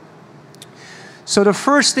forward. So the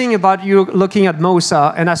first thing about you looking at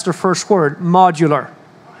MOSA, and that's the first word, modular.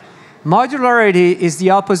 Modularity is the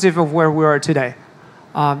opposite of where we are today.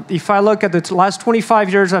 If I look at the last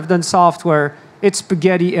 25 years I've done software, it's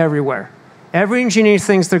spaghetti everywhere. Every engineer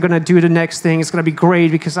thinks they're going to do the next thing. It's going to be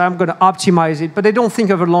great because I'm going to optimize it, but they don't think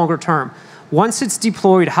of it longer term. Once it's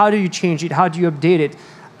deployed, how do you change it? How do you update it?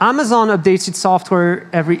 Amazon updates its software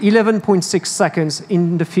every 11.6 seconds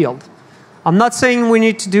in the field. I'm not saying we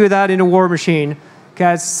need to do that in a war machine,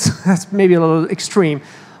 because that's maybe a little extreme.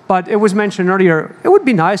 But it was mentioned earlier, it would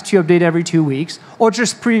be nice to update every 2 weeks, or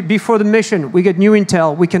just before the mission, we get new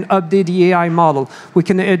intel, we can update the AI model, we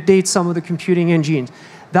can update some of the computing engines.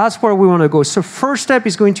 That's where we want to go. So first step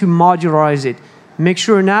is going to modularize it. Make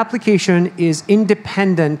sure an application is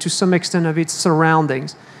independent to some extent of its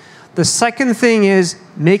surroundings. The second thing is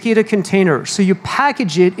make it a container. So you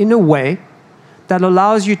package it in a way that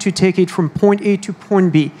allows you to take it from point A to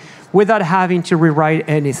point B without having to rewrite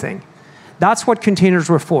anything. That's what containers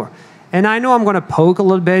were for. And I know I'm going to poke a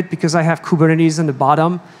little bit because I have Kubernetes in the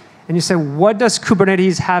bottom. And you say, what does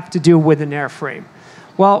Kubernetes have to do with an airframe?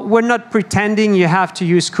 Well, we're not pretending you have to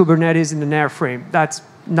use Kubernetes in an airframe. That's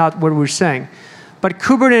not what we're saying. But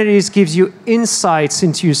Kubernetes gives you insights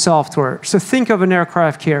into your software. So think of an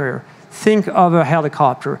aircraft carrier. Think of a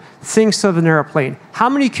helicopter. Think of an airplane. How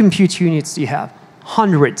many compute units do you have?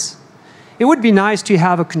 Hundreds. It would be nice to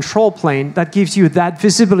have a control plane that gives you that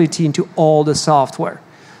visibility into all the software.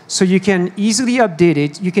 So you can easily update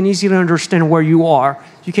it. You can easily understand where you are.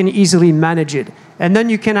 You can easily manage it. And then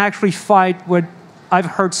you can actually fight what I've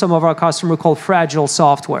heard some of our customers call fragile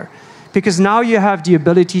software. Because now you have the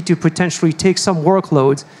ability to potentially take some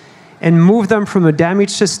workloads and move them from a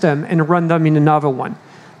damaged system and run them in another one.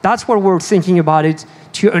 That's what we're thinking about it,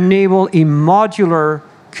 to enable a modular,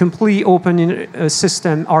 completely open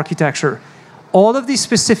system architecture. All of these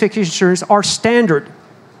specifications are standard.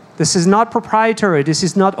 This is not proprietary. This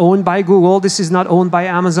is not owned by Google. This is not owned by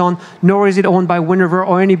Amazon, nor is it owned by Winover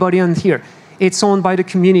or anybody on here. It's owned by the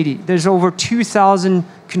community. There's over 2,000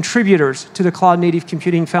 contributors to the Cloud Native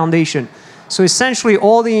Computing Foundation. So essentially,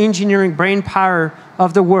 all the engineering brain power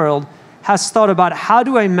of the world has thought about how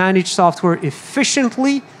do I manage software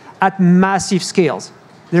efficiently at massive scales.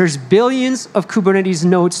 There's billions of Kubernetes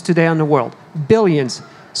nodes today in the world, billions.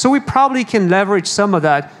 So we probably can leverage some of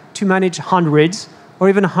that to manage hundreds or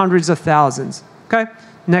even hundreds of thousands. Okay,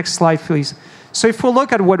 next slide, please. So if we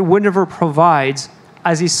look at what Winover provides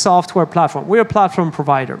as a software platform, we're a platform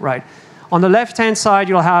provider, right? On the left-hand side,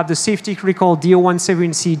 you'll have the safety-critical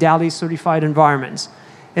DO-170C DALI certified environments.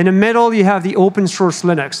 In the middle, you have the open source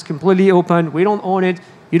Linux, completely open. We don't own it.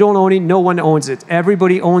 You don't own it, no one owns it.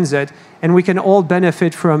 Everybody owns it, and we can all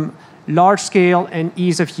benefit from large scale and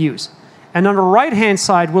ease of use. And on the right-hand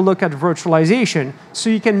side, we'll look at virtualization, so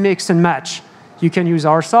you can mix and match. You can use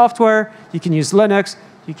our software, you can use Linux,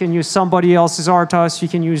 you can use somebody else's RTOS, you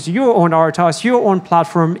can use your own RTOS, your own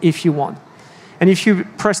platform if you want. And if you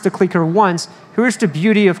press the clicker once, here's the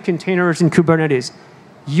beauty of containers in Kubernetes.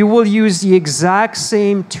 You will use the exact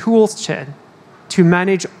same tool set to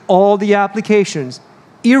manage all the applications,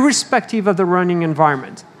 irrespective of the running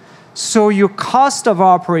environment. So your cost of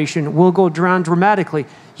operation will go down dramatically.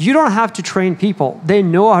 You don't have to train people. They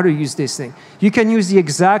know how to use this thing. You can use the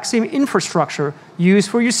exact same infrastructure you use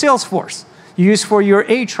for your Salesforce, you use for your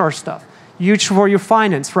HR stuff, you use for your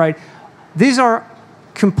finance, right? These are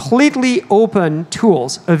completely open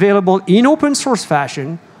tools available in open source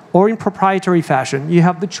fashion or in proprietary fashion. You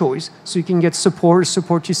have the choice, so you can get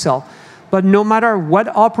support yourself. But no matter what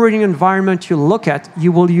operating environment you look at,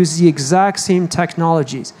 you will use the exact same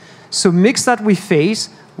technologies. So mix that with Face,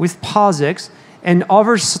 with POSIX, and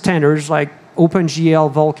other standards like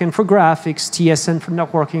OpenGL, Vulkan for graphics, TSN for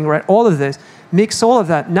networking, right? All of this. Mix all of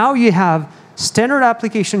that. Now you have standard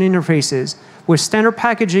application interfaces with standard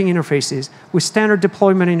packaging interfaces, with standard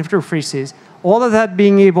deployment interfaces, all of that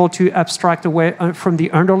being able to abstract away from the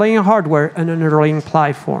underlying hardware and underlying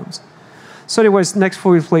platforms. So anyways, next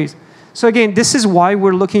slide, please. So again, this is why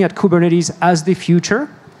we're looking at Kubernetes as the future.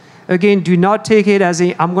 Again, do not take it as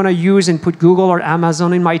a, I'm going to use and put Google or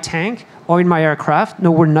Amazon in my tank or in my aircraft.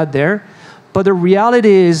 No, we're not there. But the reality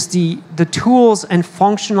is the tools and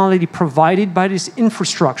functionality provided by this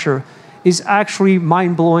infrastructure is actually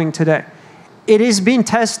mind-blowing today. It is being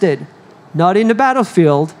tested, not in the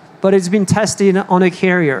battlefield, but it's been tested on a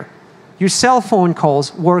carrier. Your cell phone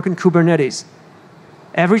calls work in Kubernetes.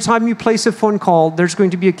 Every time you place a phone call, there's going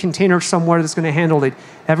to be a container somewhere that's going to handle it.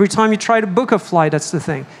 Every time you try to book a flight, that's the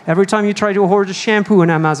thing. Every time you try to order shampoo on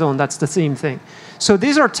Amazon, that's the same thing. So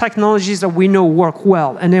these are technologies that we know work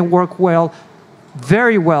well, and they work well,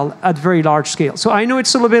 very well, at very large scale. So I know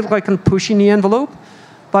it's a little bit like I'm pushing the envelope,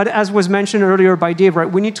 but as was mentioned earlier by Dave, right,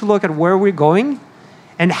 we need to look at where we're going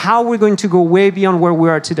and how we're going to go way beyond where we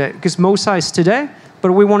are today. Because MOSA is today,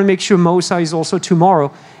 but we want to make sure MOSA is also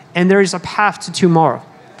tomorrow. And there is a path to tomorrow.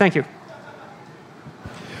 Thank you.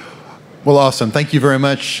 Well, awesome. Thank you very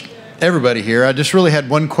much, everybody here. I just really had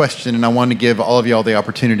one question, and I wanted to give all of y'all the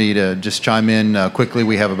opportunity to just chime in quickly.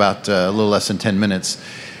 We have about a little less than 10 minutes.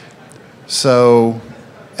 So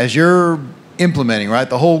as you're implementing, right,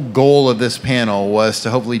 the whole goal of this panel was to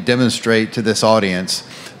hopefully demonstrate to this audience,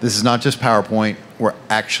 this is not just PowerPoint, we're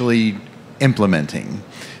actually implementing.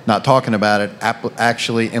 Not talking about it,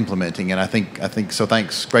 actually implementing. And I think so.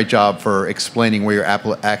 Thanks, great job for explaining where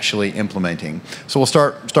you're actually implementing. So we'll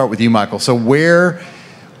start with you, Michael. So where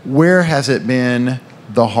has it been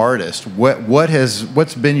the hardest?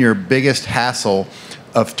 What's been your biggest hassle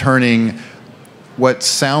of turning what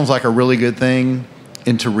sounds like a really good thing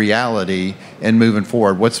into reality and moving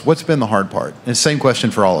forward? What's been the hard part? And same question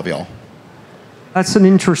for all of y'all. That's an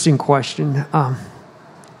interesting question.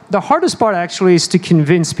 The hardest part actually is to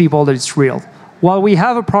convince people that it's real. While we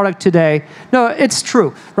have a product today, no, it's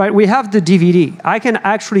true, right? We have the DVD. I can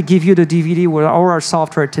actually give you the DVD with our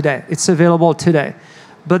software today. It's available today.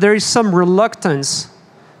 But there is some reluctance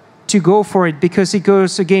to go for it because it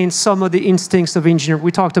goes against some of the instincts of engineering.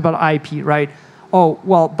 We talked about IP, right? Oh,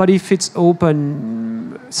 well, but if it's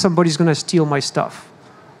open, somebody's going to steal my stuff.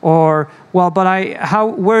 Or, well, but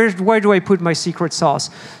where do I put my secret sauce?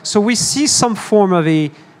 So we see some form of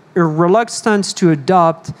a reluctance to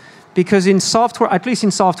adopt, because in software, at least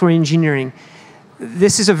in software engineering,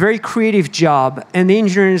 this is a very creative job, and the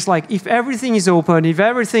engineer is like, if everything is open, if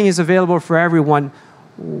everything is available for everyone,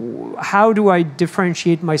 how do I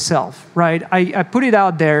differentiate myself, right? I put it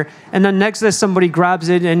out there, and then next day somebody grabs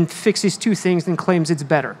it and fixes two things and claims it's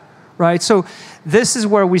better, right? So this is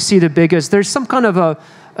where we see the biggest. There's some kind of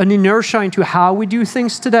an inertia into how we do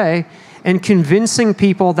things today, and convincing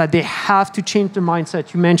people that they have to change their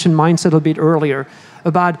mindset. You mentioned mindset a bit earlier,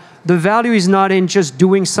 about the value is not in just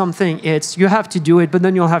doing something. It's you have to do it, but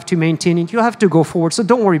then you'll have to maintain it. You'll have to go forward, so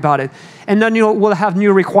don't worry about it. And then we'll have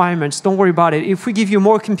new requirements. Don't worry about it. If we give you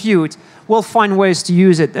more compute, we'll find ways to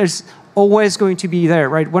use it. There's always going to be there,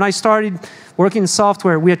 right? When I started working in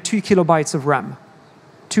software, we had 2 kilobytes of RAM.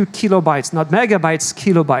 2 kilobytes, not megabytes,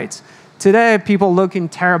 kilobytes. Today, people look in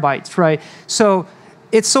terabytes, right? So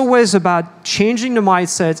it's always about changing the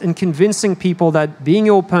mindset and convincing people that being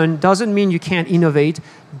open doesn't mean you can't innovate,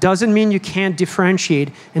 doesn't mean you can't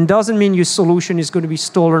differentiate, and doesn't mean your solution is going to be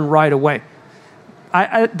stolen right away.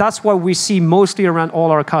 That's what we see mostly around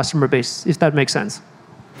all our customer base, if that makes sense.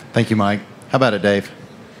 Thank you, Mike. How about it, Dave?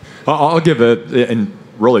 I'll give it, and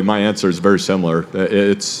really my answer is very similar.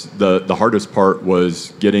 It's the hardest part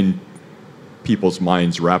was getting people's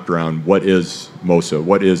minds wrapped around what is MOSA,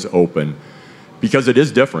 what is open, because it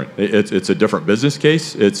is different. It's a different business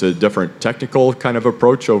case. It's a different technical kind of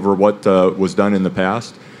approach over what was done in the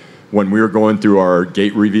past. When we were going through our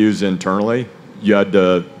gate reviews internally, you had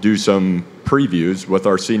to do some previews with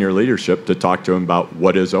our senior leadership to talk to them about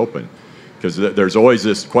what is open. Because there's always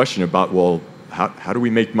this question about, well, how do we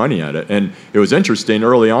make money at it? And it was interesting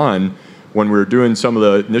early on when we were doing some of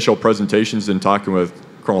the initial presentations and talking with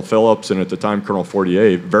Colonel Phillips and at the time Colonel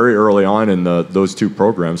Fortier, very early on in those two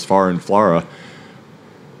programs, FAR and FLARA,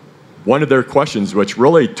 one of their questions, which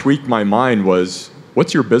really tweaked my mind, was,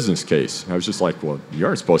 what's your business case? I was just like, well, you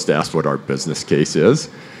aren't supposed to ask what our business case is.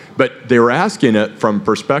 But they were asking it from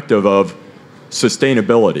perspective of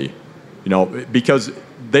sustainability, because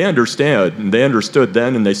they understand, and they understood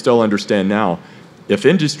then, and they still understand now, if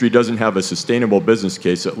industry doesn't have a sustainable business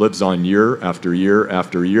case that lives on year after year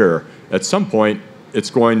after year, at some point, it's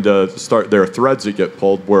going to start, there are threads that get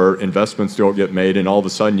pulled where investments don't get made, and all of a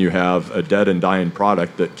sudden you have a dead and dying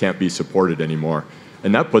product that can't be supported anymore.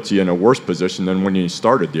 And that puts you in a worse position than when you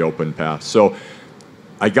started the open path. So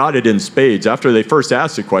I got it in spades. After they first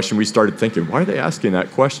asked the question, we started thinking, why are they asking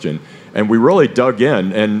that question? And we really dug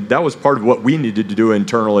in, and that was part of what we needed to do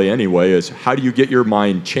internally anyway, is how do you get your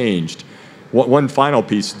mind changed? One final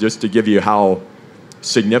piece, just to give you how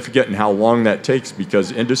significant and how long that takes,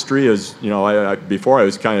 because industry is, before I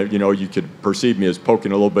was kind of, you could perceive me as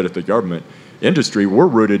poking a little bit at the government. Industry, we're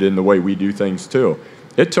rooted in the way we do things too.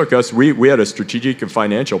 It took us, we had a strategic and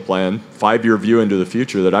financial plan, 5-year view into the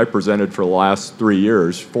future that I presented for the last 4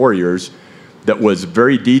 years, that was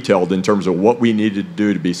very detailed in terms of what we needed to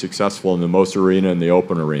do to be successful in the MOSA arena and the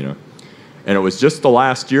open arena. And it was just the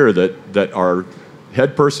last year that our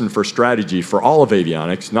head person for strategy for all of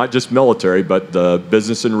avionics, not just military, but the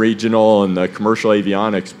business and regional and the commercial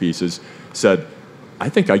avionics pieces, said, I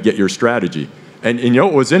think I get your strategy. And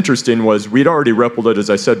what was interesting was we'd already rippled it,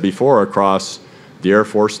 as I said before, across the Air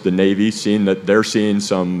Force, the Navy, seeing that they're seeing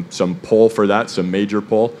some pull for that, some major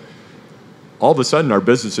pull. All of a sudden, our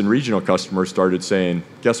business and regional customers started saying,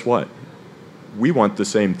 guess what? We want the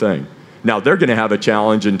same thing. Now, they're going to have a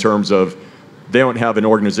challenge in terms of they don't have an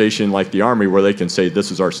organization like the Army where they can say,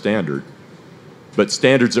 this is our standard. But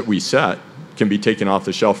standards that we set can be taken off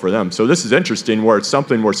the shelf for them. So this is interesting, where it's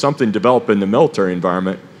something developed in the military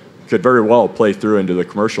environment could very well play through into the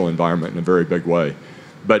commercial environment in a very big way.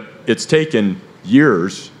 But it's taken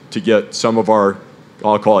years to get some of our,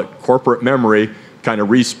 I'll call it corporate memory, kind of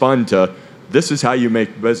respun to, this is how you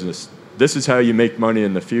make business. This is how you make money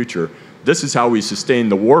in the future. This is how we sustain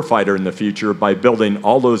the warfighter in the future, by building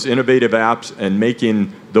all those innovative apps and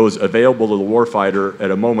making those available to the warfighter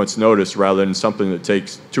at a moment's notice, rather than something that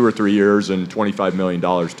takes 2 or 3 years and $25 million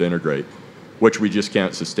to integrate, which we just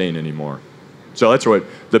can't sustain anymore. So that's what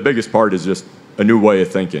the biggest part is, just a new way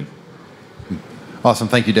of thinking. Awesome.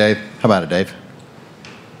 Thank you, Dave. How about it, Dave?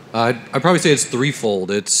 I'd probably say it's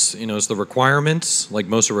threefold. It's the requirements, like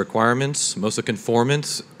MOSA requirements, MOSA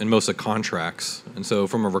conformance, and MOSA contracts. And so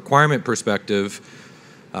from a requirement perspective,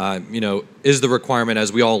 is the requirement,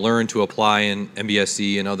 as we all learn to apply in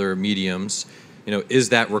MBSE and other mediums, is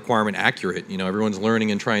that requirement accurate? Everyone's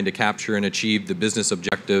learning and trying to capture and achieve the business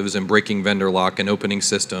objectives and breaking vendor lock and opening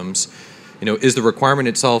systems. Is the requirement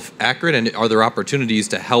itself accurate, and are there opportunities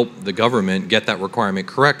to help the government get that requirement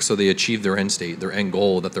correct so they achieve their end state, their end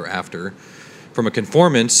goal that they're after? From a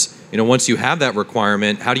conformance, once you have that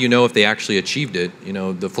requirement, how do you know if they actually achieved it?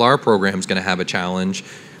 The FLAR program is going to have a challenge.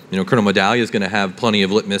 Colonel Medallia is going to have plenty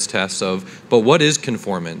of litmus tests of, but what is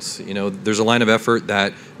conformance? There's a line of effort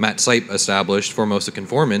that Matt Sipe established for MOSA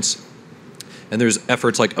conformance, and there's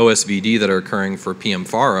efforts like OSVD that are occurring for PM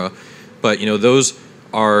FARA, but those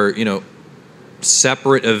are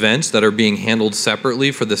separate events that are being handled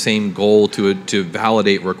separately for the same goal to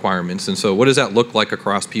validate requirements. And so what does that look like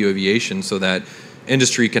across PU Aviation, so that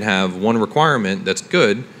industry can have one requirement that's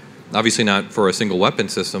good, obviously not for a single weapon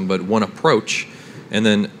system, but one approach, and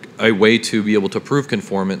then a way to be able to prove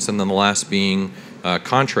conformance, and then the last being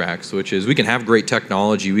contracts, which is we can have great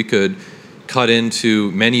technology, we could cut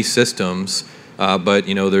into many systems, but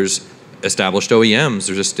there's established OEMs,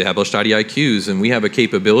 there's established IDIQs, and we have a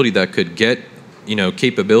capability that could get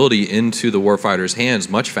capability into the warfighter's hands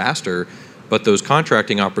much faster, but those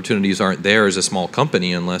contracting opportunities aren't there as a small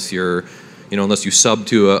company unless you're, unless you sub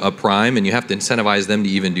to a prime, and you have to incentivize them to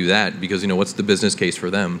even do that, because what's the business case for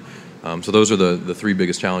them? So those are the 3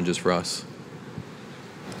 biggest challenges for us.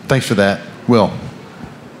 Thanks for that. Will?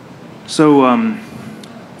 So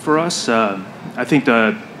for us, I think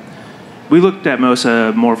we looked at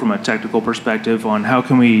MOSA more from a technical perspective on how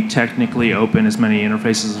can we technically open as many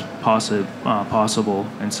interfaces as possible.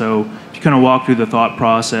 And so if you kind of walk through the thought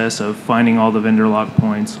process of finding all the vendor lock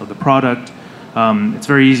points of the product, it's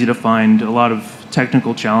very easy to find a lot of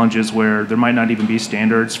technical challenges where there might not even be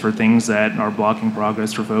standards for things that are blocking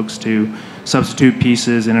progress for folks to substitute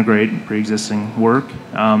pieces, integrate pre-existing work.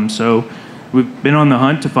 So we've been on the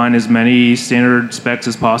hunt to find as many standard specs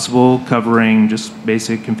as possible, covering just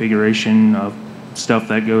basic configuration of stuff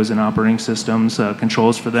that goes in operating systems,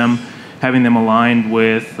 controls for them, having them aligned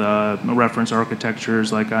with reference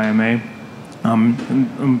architectures like IMA.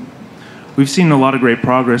 We've seen a lot of great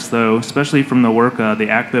progress, though, especially from the work, the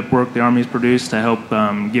ACVIP work the Army's produced to help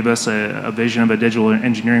give us a vision of a digital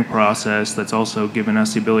engineering process that's also given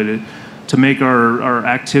us the ability to make our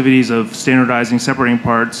activities of standardizing, separating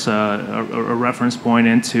parts, a reference point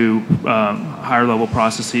into higher level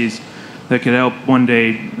processes that could help one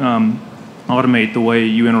day automate the way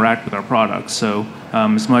you interact with our products. So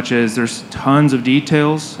as much as there's tons of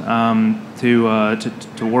details to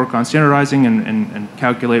work on standardizing and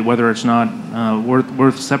calculate whether it's not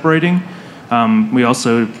worth separating, we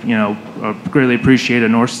also greatly appreciate a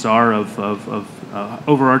North Star of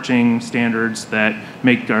overarching standards that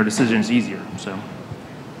make our decisions easier. So,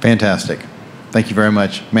 fantastic. Thank you very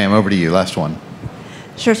much. Ma'am, over to you. Last one.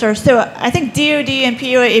 Sure, sir. So I think DoD and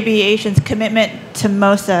POA Aviation's commitment to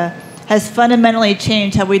MOSA has fundamentally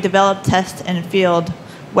changed how we develop, test, and field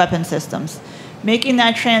weapon systems. Making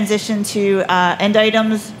that transition to end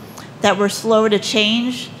items that were slow to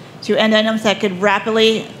change to end items that could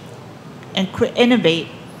rapidly and innovate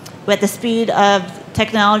with the speed of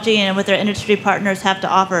technology and what their industry partners have to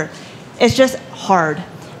offer. It's just hard.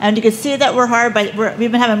 And you can see that we're hard, but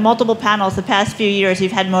we've been having multiple panels the past few years.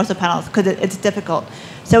 We've had MOSA panels because it's difficult.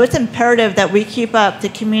 So it's imperative that we keep up the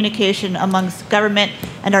communication amongst government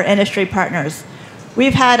and our industry partners.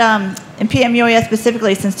 We've had, in PMUAS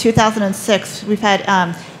specifically, since 2006, we've had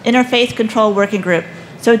Interface Control Working Group.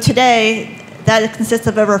 So today, that consists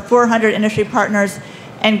of over 400 industry partners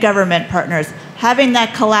and government partners. Having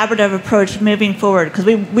that collaborative approach moving forward, because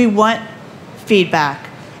we want feedback.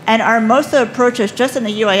 And our MOSA approaches, just in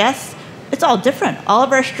the UAS, it's all different. All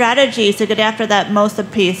of our strategies to get after that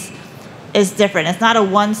MOSA piece is different. It's not a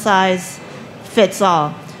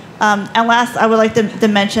one-size-fits-all. And last, I would like to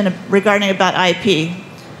mention regarding about IP.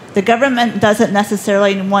 The government doesn't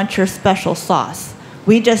necessarily want your special sauce.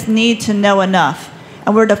 We just need to know enough.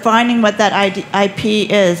 And we're defining what that IP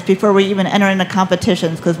is before we even enter into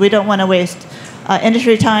competitions, because we don't want to waste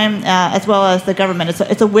industry time as well as the government.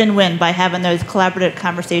 It's a win-win by having those collaborative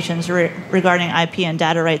conversations regarding IP and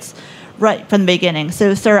data rights right from the beginning.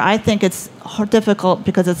 So, sir, I think it's difficult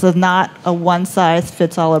because it's not a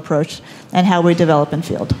one-size-fits-all approach in how we develop in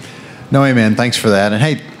field. No, amen. Thanks for that. And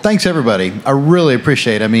hey, thanks everybody. I really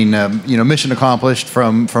appreciate it. I mean, mission accomplished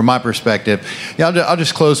from my perspective. Yeah, I'll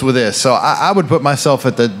just close with this. So I would put myself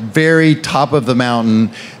at the very top of the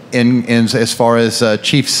mountain in as far as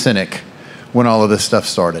chief cynic when all of this stuff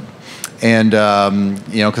started. And,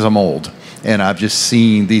 because I'm old and I've just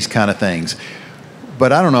seen these kind of things.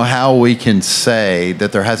 But I don't know how we can say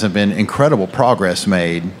that there hasn't been incredible progress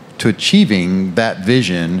made to achieving that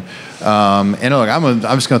vision. And look, I'm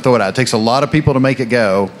just going to throw it out. It takes a lot of people to make it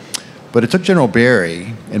go. But it took General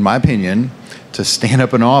Barry, in my opinion, to stand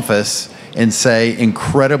up in office and say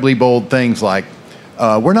incredibly bold things like,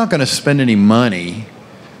 we're not going to spend any money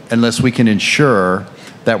unless we can ensure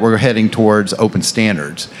that we're heading towards open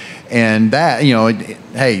standards. And that,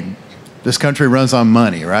 hey, this country runs on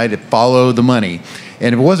money, right? It followed the money.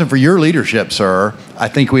 And if it wasn't for your leadership, sir, I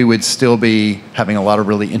think we would still be having a lot of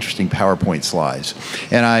really interesting PowerPoint slides.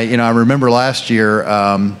 And I remember last year,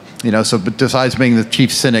 so besides being the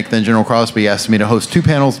chief cynic, then General Crosby asked me to host 2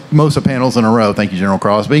 panels, MOSA panels in a row. Thank you, General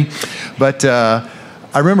Crosby. But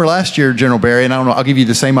I remember last year, General Barry, and I don't know, I'll give you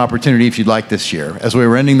the same opportunity if you'd like this year. As we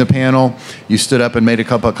were ending the panel, you stood up and made a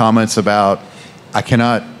couple of comments about, I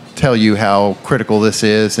cannot tell you how critical this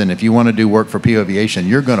is, and if you want to do work for PO Aviation,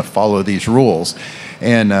 you're going to follow these rules.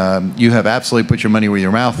 And you have absolutely put your money where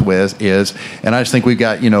your mouth is. And I just think we've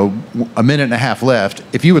got, a minute and a half left.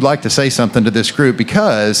 If you would like to say something to this group,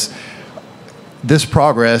 because this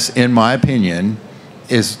progress, in my opinion,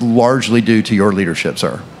 is largely due to your leadership,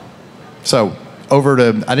 sir. So over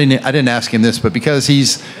to, I didn't ask him this, but because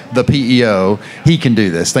he's the PEO, he can do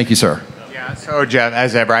this. Thank you, sir. Yeah, so Jeff,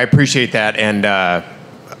 as ever, I appreciate that. And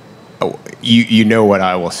you know what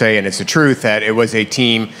I will say, and it's the truth that it was a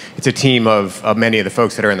team. It's a team of many of the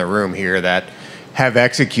folks that are in the room here that have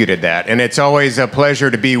executed that. And it's always a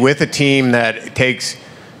pleasure to be with a team that takes,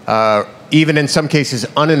 even in some cases,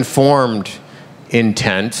 uninformed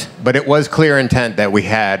intent, but it was clear intent that we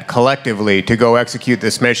had collectively to go execute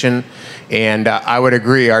this mission. And I would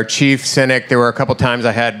agree, our chief cynic, there were a couple times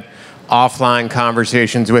I had offline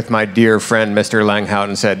conversations with my dear friend, Mr. Langhout,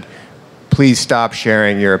 and said, please stop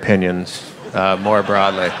sharing your opinions more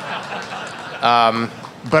broadly.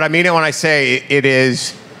 But I mean it when I say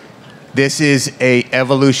this is a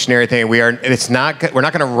evolutionary thing. We're not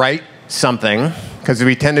going to write something, because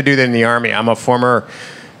we tend to do that in the Army. I'm a former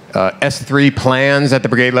S3 plans at the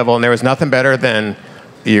brigade level, and there was nothing better than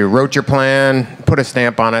you wrote your plan, put a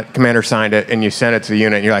stamp on it, commander signed it, and you sent it to the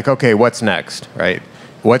unit, and you're like, okay, what's next, right?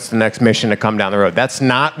 What's the next mission to come down the road? That's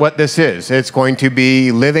not what this is. It's going to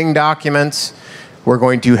be living documents. We're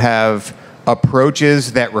going to have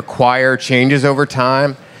approaches that require changes over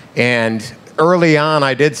time. And early on,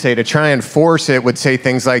 I did say to try and force it would say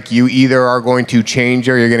things like, you either are going to change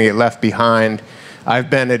or you're going to get left behind.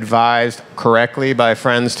 I've been advised correctly by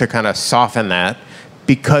friends to kind of soften that,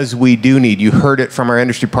 because we do need, you heard it from our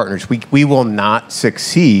industry partners, we will not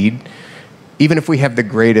succeed even if we have the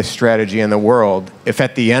greatest strategy in the world, if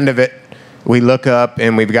at the end of it we look up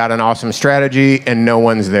and we've got an awesome strategy and no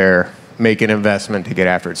one's there making investment to get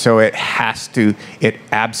after it. So it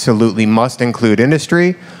absolutely must include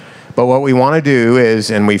industry. But what we want to do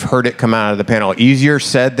is, and we've heard it come out of the panel, easier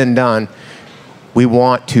said than done, we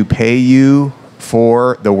want to pay you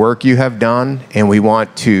for the work you have done, and we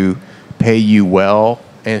want to pay you well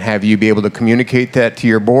and have you be able to communicate that to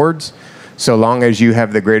your boards, so long as you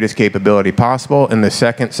have the greatest capability possible. And the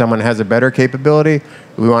second someone has a better capability,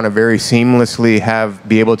 we want to very seamlessly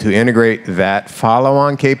be able to integrate that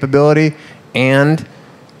follow-on capability and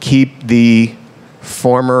keep the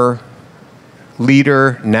former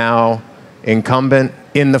leader, now incumbent,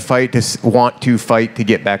 in the fight to want to fight to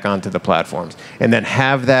get back onto the platforms. And then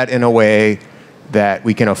have that in a way that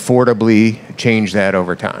we can affordably change that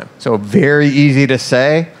over time. So very easy to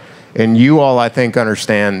say, and you all, I think,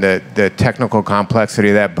 understand the technical complexity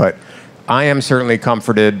of that, but I am certainly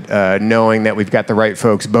comforted knowing that we've got the right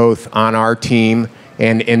folks both on our team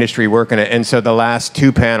and industry working it. And so the last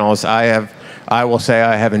two panels, I will say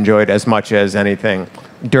I have enjoyed as much as anything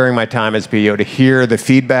during my time as PEO, to hear the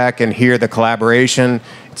feedback and hear the collaboration.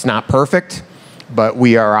 It's not perfect, but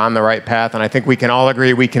we are on the right path, and I think we can all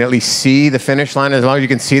agree we can at least see the finish line. As long as you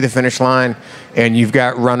can see the finish line and you've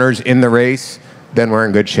got runners in the race, then we're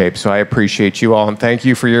in good shape. So I appreciate you all, and thank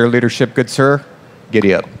you for your leadership, good sir.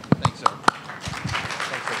 Giddy up.